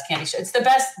is the best candy shop. It's the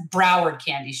best Broward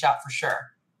candy shop for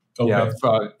sure. Okay. Yeah,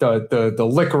 the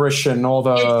licorice and all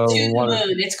the. It's To the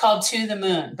Moon. It's called To the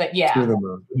Moon, but yeah. To the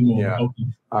Moon. Yeah. Okay.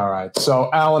 All right.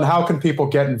 So, Alan, how can people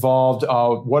get involved?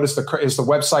 What is the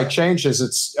website changed?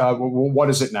 What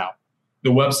is it now?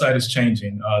 The website is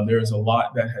changing. There is a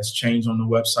lot that has changed on the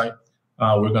website.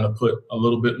 We're going to put a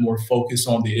little bit more focus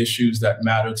on the issues that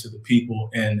matter to the people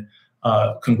in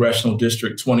Congressional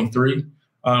District 23.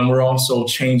 We're also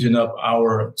changing up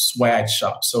our swag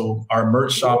shop. So our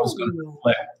merch shop is going to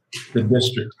reflect the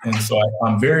district. And so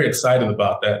I'm very excited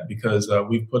about that because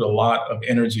we've put a lot of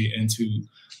energy into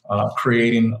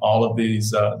creating all of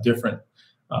these different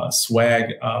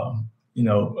swag,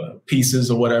 pieces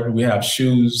or whatever. We have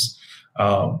shoes,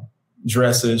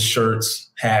 dresses, shirts,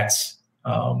 hats.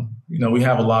 We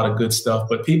have a lot of good stuff,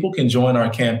 but people can join our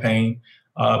campaign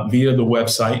via the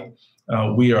website.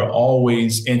 We are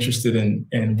always interested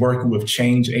in working with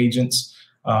change agents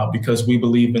because we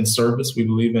believe in service. We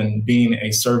believe in being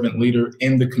a servant leader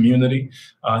in the community.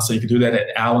 So you can do that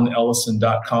at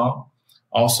alanellison.com.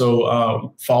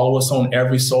 Also, follow us on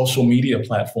every social media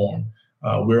platform.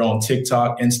 We're on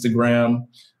TikTok, Instagram,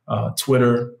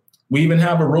 Twitter. We even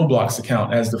have a Roblox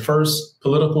account as the first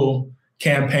political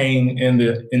campaign in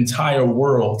the entire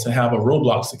world to have a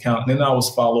Roblox account. And then I was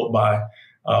followed by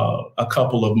a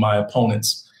couple of my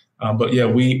opponents. But yeah,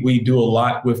 we do a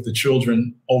lot with the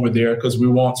children over there because we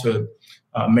want to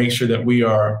make sure that we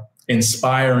are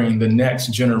inspiring the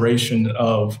next generation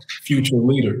of future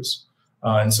leaders.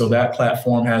 And so that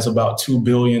platform has about 2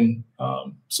 billion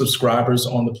subscribers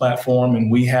on the platform.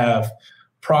 And we have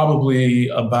probably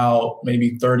about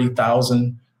maybe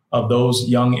 30,000 of those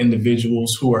young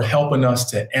individuals who are helping us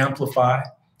to amplify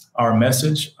our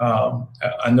message.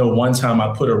 I know one time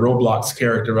I put a Roblox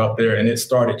character up there and it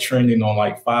started trending on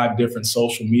like 5 different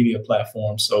social media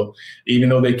platforms. So even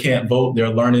though they can't vote, they're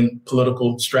learning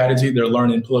political strategy, they're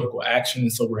learning political action.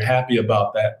 And so we're happy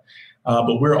about that.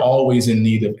 But we're always in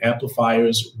need of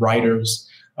amplifiers, writers.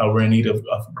 We're in need of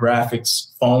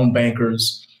graphics, phone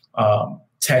bankers,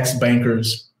 text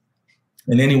bankers,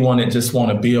 and anyone that just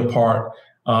want to be a part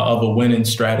of a winning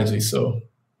strategy. So,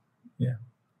 yeah.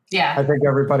 Yeah. I think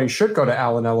everybody should go to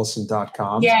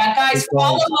AlanEllison.com. Yeah, guys,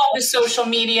 follow all the social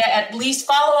media. At least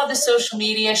follow all the social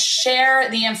media. Share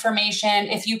the information.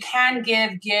 If you can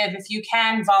give. If you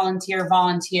can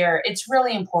volunteer. It's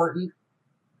really important.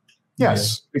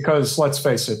 Yes, because let's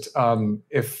face it,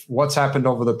 if what's happened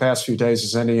over the past few days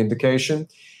is any indication,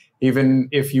 even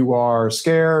if you are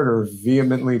scared or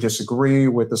vehemently disagree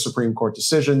with the Supreme Court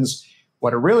decisions,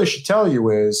 what it really should tell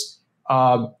you is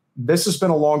this has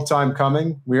been a long time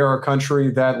coming. We are a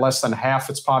country that less than half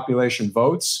its population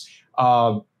votes.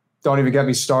 Don't even get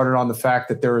me started on the fact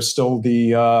that there is still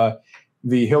the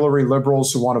Hillary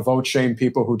liberals who want to vote shame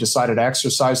people who decided to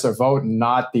exercise their vote, and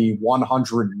not the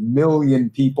 100 million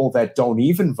people that don't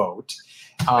even vote.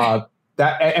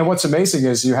 And what's amazing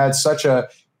is you had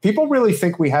people really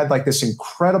think we had like this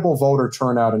incredible voter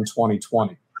turnout in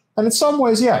 2020. And in some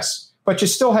ways, yes, but you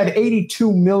still had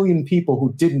 82 million people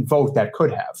who didn't vote that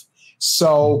could have.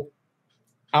 So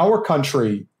our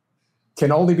country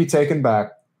can only be taken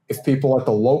back if people at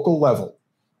the local level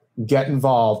get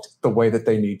involved the way that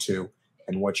they need to.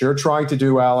 And what you're trying to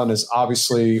do, Alan, is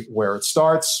obviously where it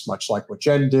starts, much like what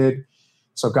Jen did.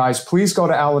 So guys, please go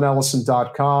to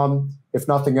AlanEllison.com. If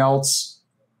nothing else,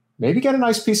 maybe get a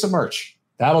nice piece of merch.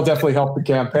 That'll definitely help the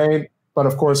campaign. But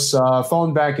of course,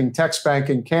 phone banking, text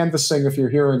banking, canvassing, if you're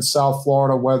here in South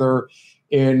Florida, whether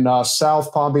in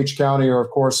South Palm Beach County or, of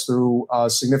course, through a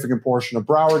significant portion of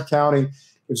Broward County,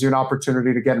 gives you an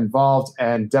opportunity to get involved,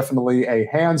 and definitely a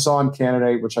hands-on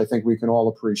candidate, which I think we can all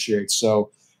appreciate. So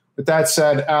with that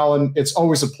said, Alan, it's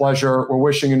always a pleasure. We're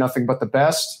wishing you nothing but the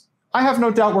best. I have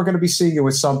no doubt we're going to be seeing you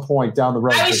at some point down the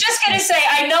road. I was just going to say,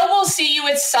 I know we'll see you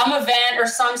at some event or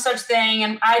some such thing,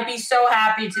 and I'd be so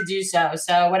happy to do so.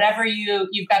 So whatever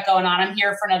you've got going on, I'm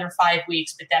here for another 5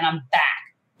 weeks, but then I'm back.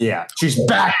 Yeah, she's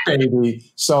back, baby.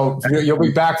 So you'll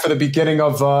be back for the beginning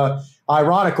of,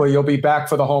 ironically, you'll be back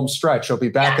for the home stretch. You'll be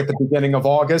back at the beginning of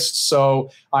August.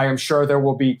 So I am sure there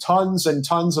will be tons and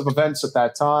tons of events at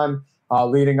that time.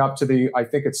 Leading up to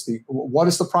what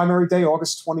is the primary day?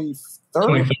 August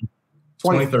 23rd?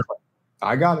 23rd.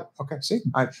 I got it. Okay. See,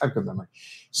 I have good memory.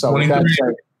 So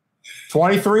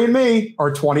 23 and me,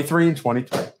 or 23 and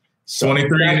 23. So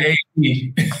 23 and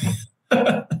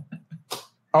 80.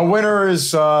 A winner is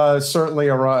certainly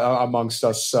amongst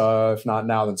us. If not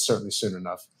now, then certainly soon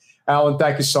enough. Alan,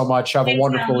 thank you so much. Have a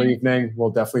wonderful evening.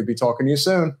 We'll definitely be talking to you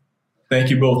soon. Thank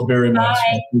you both very much.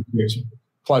 Bye. I appreciate you.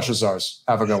 Pleasure's ours.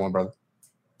 Have a good one, brother.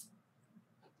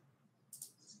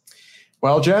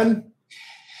 Well, Jen?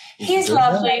 He's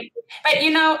lovely. But,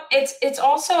 it's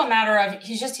also a matter of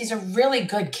he's a really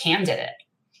good candidate.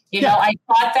 I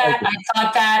thought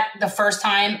that the first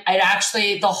time.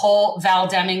 The whole Val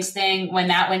Demings thing, when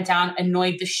that went down,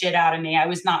 annoyed the shit out of me. I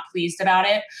was not pleased about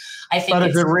it. I think. But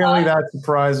is it really that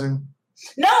surprising?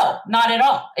 No, not at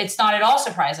all. It's not at all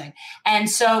surprising. And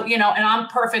so, and I'm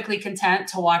perfectly content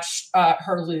to watch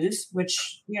her lose,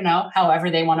 which, however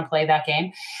they want to play that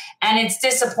game. And it's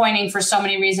disappointing for so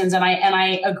many reasons. And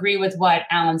I agree with what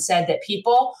Alan said, that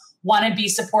people want to be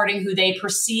supporting who they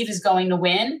perceive is going to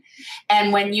win.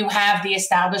 And when you have the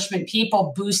establishment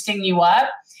people boosting you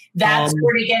up, that's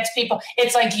where it gets people.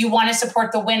 It's like you want to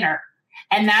support the winner.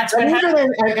 And that's what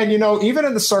happens. Even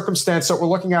in the circumstance that we're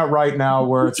looking at right now,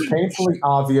 where it's painfully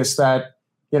obvious that,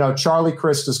 Charlie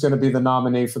Crist is going to be the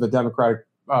nominee for the Democratic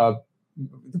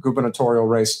gubernatorial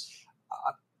race,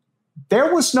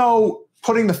 there was no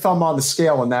putting the thumb on the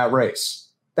scale in that race.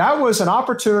 That was an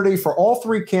opportunity for all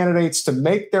three candidates to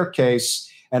make their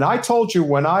case. And I told you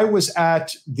when I was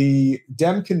at the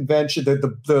Dem convention,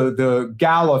 the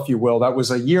gala, if you will, that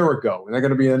was a year ago, and they're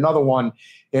going to be another one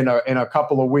in a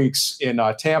couple of weeks in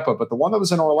Tampa. But the one that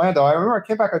was in Orlando, I remember I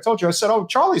came back, I told you, I said, oh,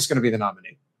 Charlie's going to be the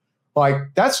nominee.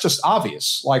 Like, that's just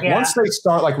obvious. Like, once they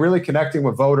start like really connecting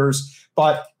with voters,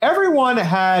 But everyone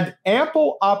had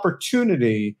ample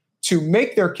opportunity to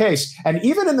make their case. And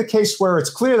even in the case where it's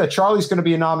clear that Charlie's going to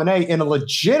be a nominee in a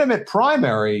legitimate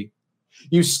primary,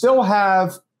 you still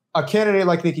have a candidate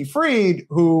like Nikki Fried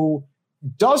who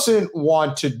doesn't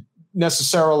want to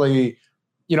necessarily,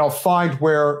 find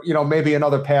where, maybe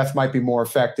another path might be more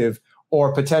effective,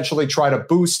 or potentially try to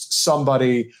boost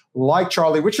somebody like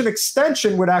Charlie, which in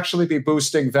extension would actually be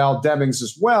boosting Val Demings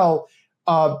as well.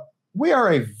 We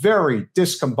are a very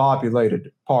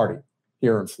discombobulated party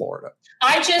here in Florida.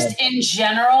 I just, in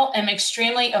general, am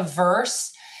extremely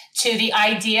averse to the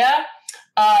idea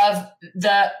of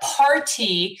the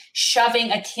party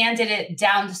shoving a candidate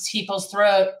down people's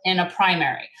throat in a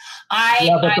primary.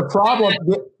 But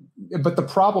the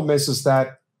problem is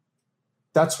that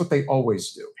that's what they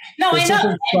always do. No, I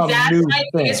know. And that's my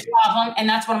biggest problem. And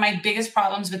that's one of my biggest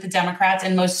problems with the Democrats,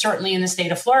 and most certainly in the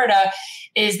state of Florida,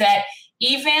 is that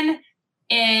even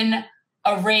in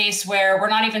a race where we're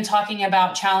not even talking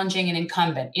about challenging an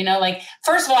incumbent,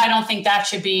 first of all, I don't think that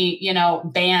should be,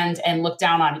 banned and looked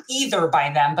down on either by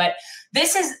them. But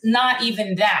this is not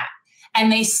even that.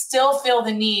 And they still feel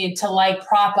the need to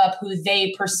prop up who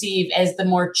they perceive as the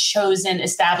more chosen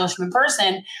establishment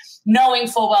person, knowing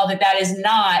full well that that is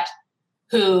not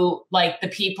who the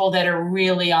people that are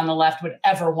really on the left would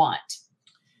ever want.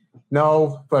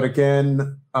 No, but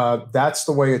again, that's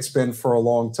the way it's been for a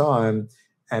long time.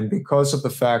 And because of the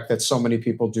fact that so many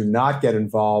people do not get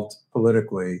involved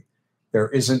politically, there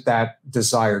isn't that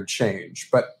desired change.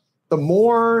 But the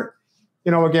more,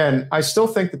 again, I still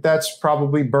think that that's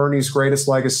probably Bernie's greatest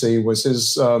legacy was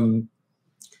his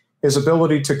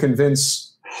ability to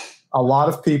convince a lot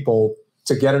of people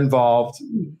to get involved,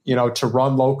 to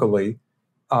run locally,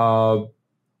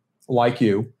 like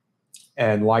you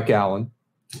and like Alan.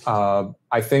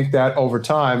 I think that over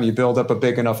time you build up a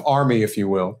big enough army, if you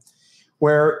will,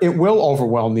 where it will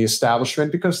overwhelm the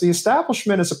establishment, because the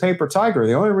establishment is a paper tiger.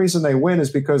 The only reason they win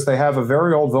is because they have a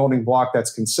very old voting bloc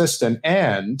that's consistent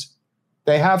and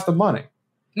they have the money.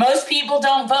 Most people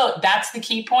don't vote. That's the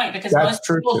key point, because most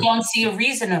people don't see a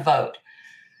reason to vote.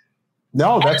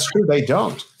 No, that's true. They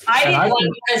don't. I didn't run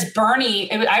because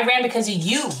Bernie. I ran because of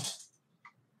you.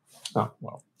 Oh,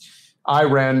 well,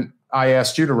 I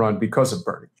asked you to run because of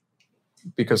Bernie,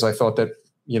 because I thought that,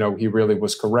 he really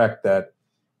was correct that,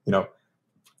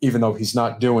 even though he's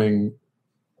not doing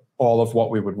all of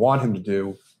what we would want him to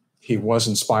do, he was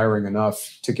inspiring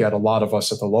enough to get a lot of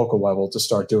us at the local level to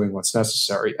start doing what's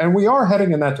necessary. And we are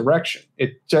heading in that direction. A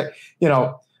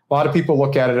lot of people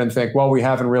look at it and think, well, we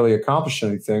haven't really accomplished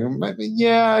anything.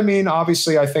 Yeah,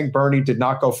 obviously, I think Bernie did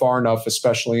not go far enough,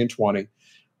 especially in 20.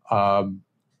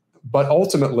 But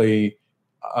ultimately,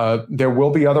 there will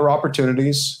be other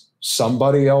opportunities.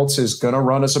 Somebody else is going to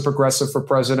run as a progressive for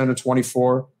president in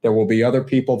 24. There will be other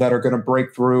people that are going to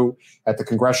break through at the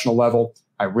congressional level.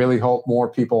 I really hope more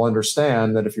people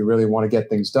understand that if you really want to get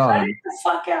things done,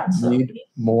 you need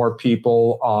more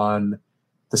people on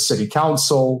the city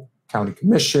council, county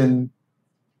commission,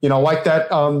 like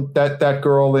that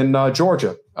girl in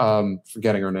Georgia.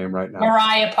 Forgetting her name right now.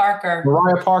 Mariah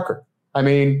Parker.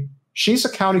 She's a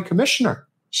county commissioner.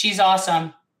 She's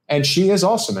awesome. And she is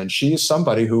awesome. And she is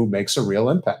somebody who makes a real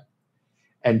impact.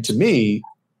 And to me,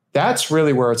 that's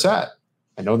really where it's at.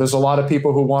 I know there's a lot of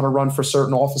people who want to run for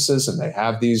certain offices and they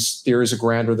have these theories of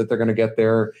grandeur that they're going to get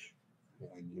there.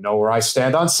 You know where I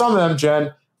stand on some of them,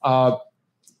 Jen. But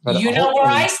where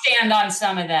I stand on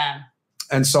some of them.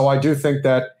 And so I do think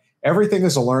that everything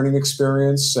is a learning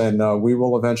experience, and we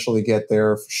will eventually get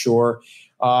there for sure.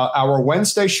 Our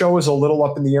Wednesday show is a little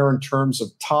up in the air in terms of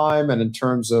time and in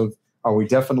terms of, are we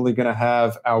definitely going to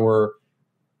have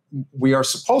we are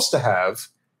supposed to have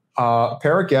a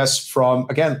pair of guests from,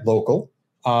 again, local,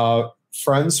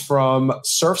 friends from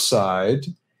Surfside,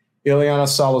 Ileana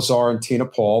Salazar and Tina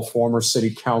Paul, former city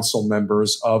council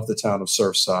members of the town of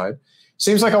Surfside.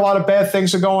 Seems like a lot of bad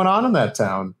things are going on in that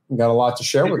town. We've got a lot to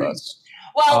share with us.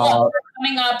 Well, we're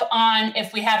coming up on,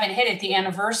 if we haven't hit it, the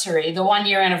anniversary, the 1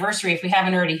 year anniversary, if we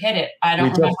haven't already hit it. I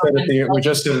don't remember. We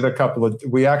just did it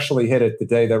we actually hit it the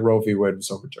day that Roe v. Wade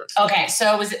was overturned. Okay.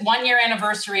 So it was 1 year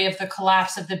anniversary of the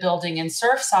collapse of the building in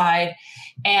Surfside.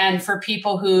 And for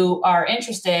people who are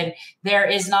interested, there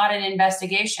is not an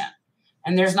investigation,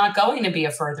 and there's not going to be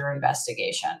a further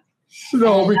investigation.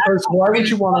 No, because why would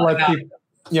you want to let people?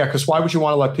 Yeah, because why would you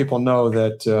want to let people know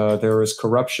that there is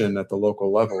corruption at the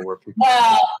local level where people?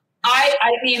 Well,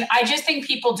 I just think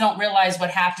people don't realize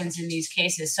what happens in these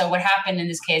cases. So what happened in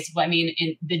this case?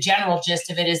 In the general gist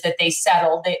of it is that they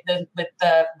settled with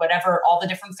whatever, all the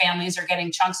different families are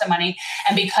getting chunks of money,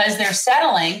 and because they're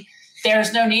settling,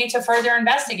 there's no need to further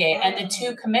investigate. And the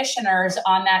two commissioners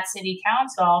on that city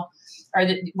council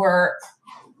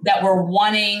that were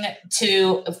wanting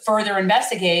to further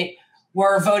investigate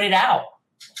were voted out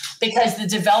because the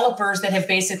developers that have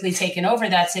basically taken over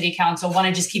that city council want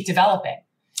to just keep developing.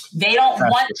 They don't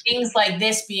want things like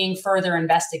this being further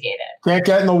investigated. Can't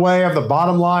get in the way of the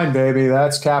bottom line, baby.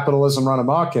 That's capitalism run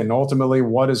amok, and ultimately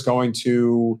what is going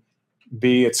to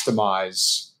be its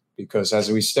demise. Because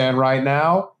as we stand right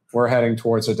now, we're heading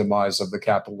towards a demise of the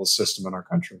capitalist system in our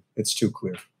country. It's too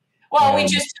clear. Well, we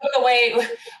just took away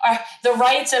the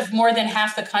rights of more than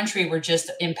half the country were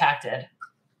just impacted.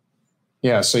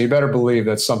 Yeah, so you better believe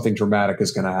that something dramatic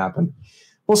is going to happen.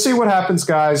 We'll see what happens,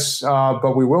 guys,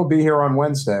 but we will be here on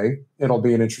Wednesday. It'll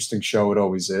be an interesting show. It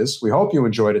always is. We hope you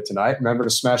enjoyed it tonight. Remember to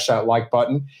smash that like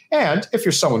button. And if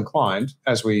you're so inclined,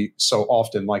 as we so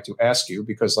often like to ask you,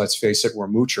 because let's face it, we're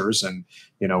moochers and,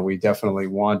 we definitely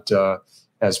want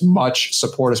as much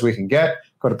support as we can get.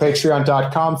 Go to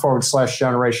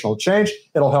patreon.com/generational change.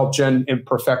 It'll help Jen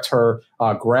perfect her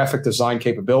graphic design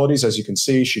capabilities. As you can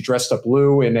see, she dressed up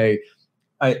Lou in a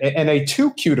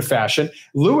too cute a fashion.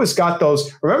 Lou has got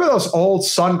remember those old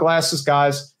sunglasses,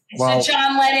 guys? It's the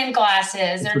John Lennon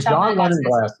glasses. They're John Lennon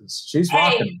glasses. She's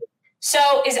rocking.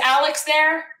 So is Alex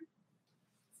there?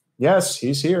 Yes,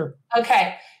 he's here.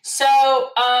 Okay. So,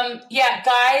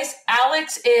 guys,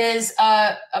 Alex is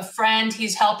a friend.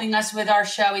 He's helping us with our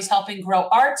show. He's helping grow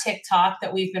our TikTok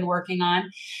that we've been working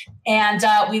on. And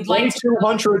we'd like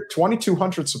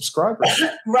 2,200 subscribers.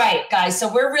 Right, guys.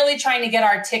 So we're really trying to get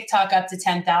our TikTok up to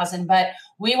 10,000, but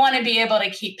we want to be able to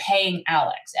keep paying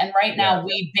Alex. And right now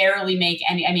we barely make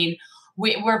any. I mean,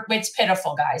 it's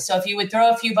pitiful, guys. So if you would throw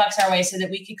a few bucks our way so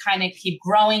that we could kind of keep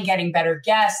growing, getting better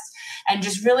guests, and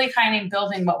just really kind of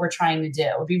building what we're trying to do,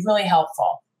 it would be really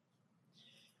helpful.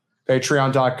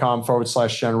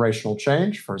 Patreon.com/generational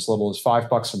change. For as little as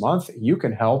 $5 a month, you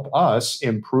can help us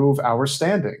improve our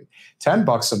standing.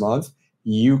 $10 a month,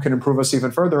 you can improve us even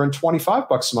further. And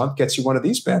 $25 a month gets you one of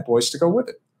these bad boys to go with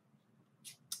it.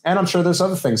 And I'm sure there's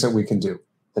other things that we can do.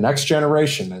 The next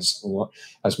generation, as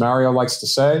Mario likes to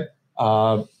say.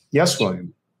 Yes,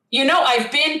 William.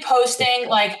 I've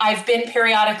been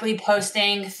periodically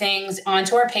posting things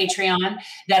onto our Patreon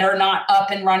that are not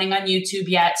up and running on YouTube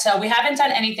yet. So we haven't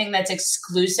done anything that's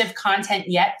exclusive content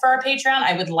yet for our Patreon.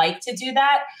 I would like to do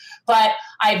that, but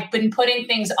I've been putting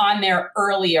things on there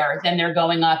earlier than they're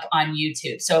going up on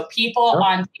YouTube. So people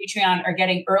on Patreon are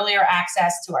getting earlier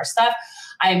access to our stuff.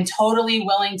 I'm totally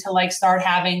willing to start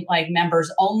having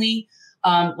members only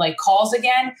calls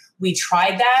again. We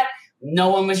tried that. No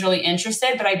one was really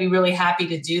interested, but I'd be really happy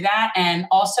to do that. And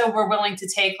also we're willing to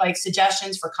take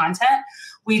suggestions for content.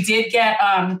 We did get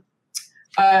a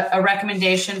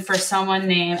recommendation for someone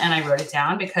named, and I wrote it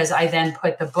down because I then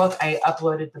I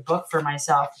uploaded the book for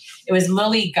myself. It was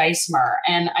Lily Geismer,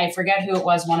 and I forget who it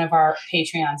was, one of our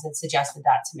Patreons that suggested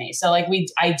that to me. So I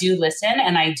do listen,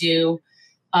 and I do,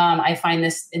 I find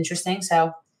this interesting.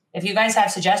 So if you guys have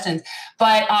suggestions,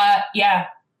 but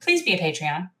please be a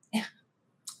Patreon.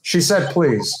 She said,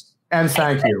 please, and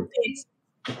thank you.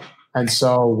 And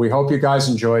so we hope you guys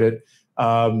enjoyed it.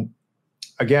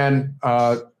 Again,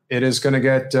 it is going to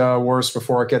get worse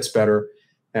before it gets better.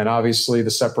 And obviously the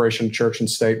separation of church and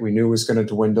state we knew was going to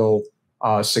dwindle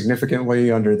significantly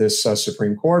under this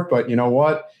Supreme Court. But you know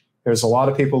what? There's a lot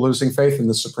of people losing faith in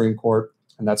the Supreme Court,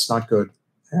 and that's not good.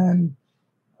 And,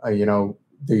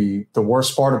 the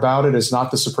worst part about it is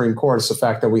not the Supreme Court. It's the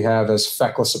fact that we have as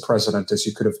feckless a president as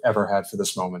you could have ever had for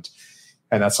this moment.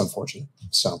 And that's unfortunate.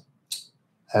 So,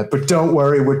 but don't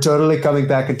worry. We're totally coming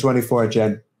back in 24,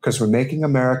 Jen, because we're making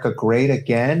America great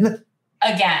again.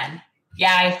 Again.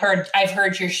 Yeah, I've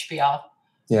heard your spiel.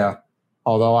 Yeah.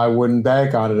 Although I wouldn't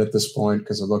bank on it at this point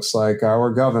because it looks like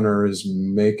our governor is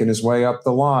making his way up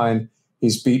the line.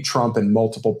 He's beat Trump in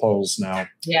multiple polls now.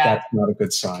 Yeah. That's not a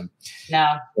good sign.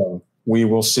 No. So, we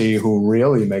will see who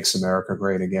really makes America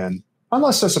great again,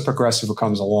 unless there's a progressive who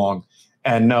comes along.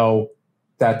 And no,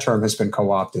 that term has been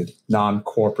co-opted,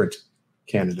 non-corporate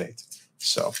candidate.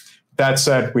 So that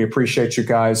said, we appreciate you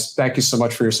guys. Thank you so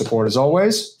much for your support as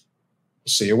always.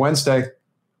 See you Wednesday.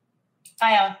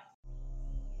 Bye, all.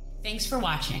 Thanks for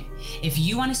watching. If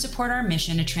you want to support our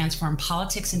mission to transform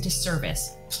politics into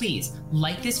service, please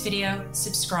like this video,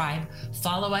 subscribe,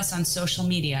 follow us on social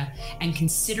media, and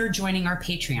consider joining our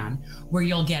Patreon, where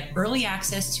you'll get early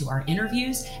access to our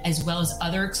interviews as well as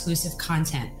other exclusive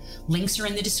content. Links are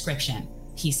in the description.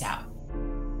 Peace out.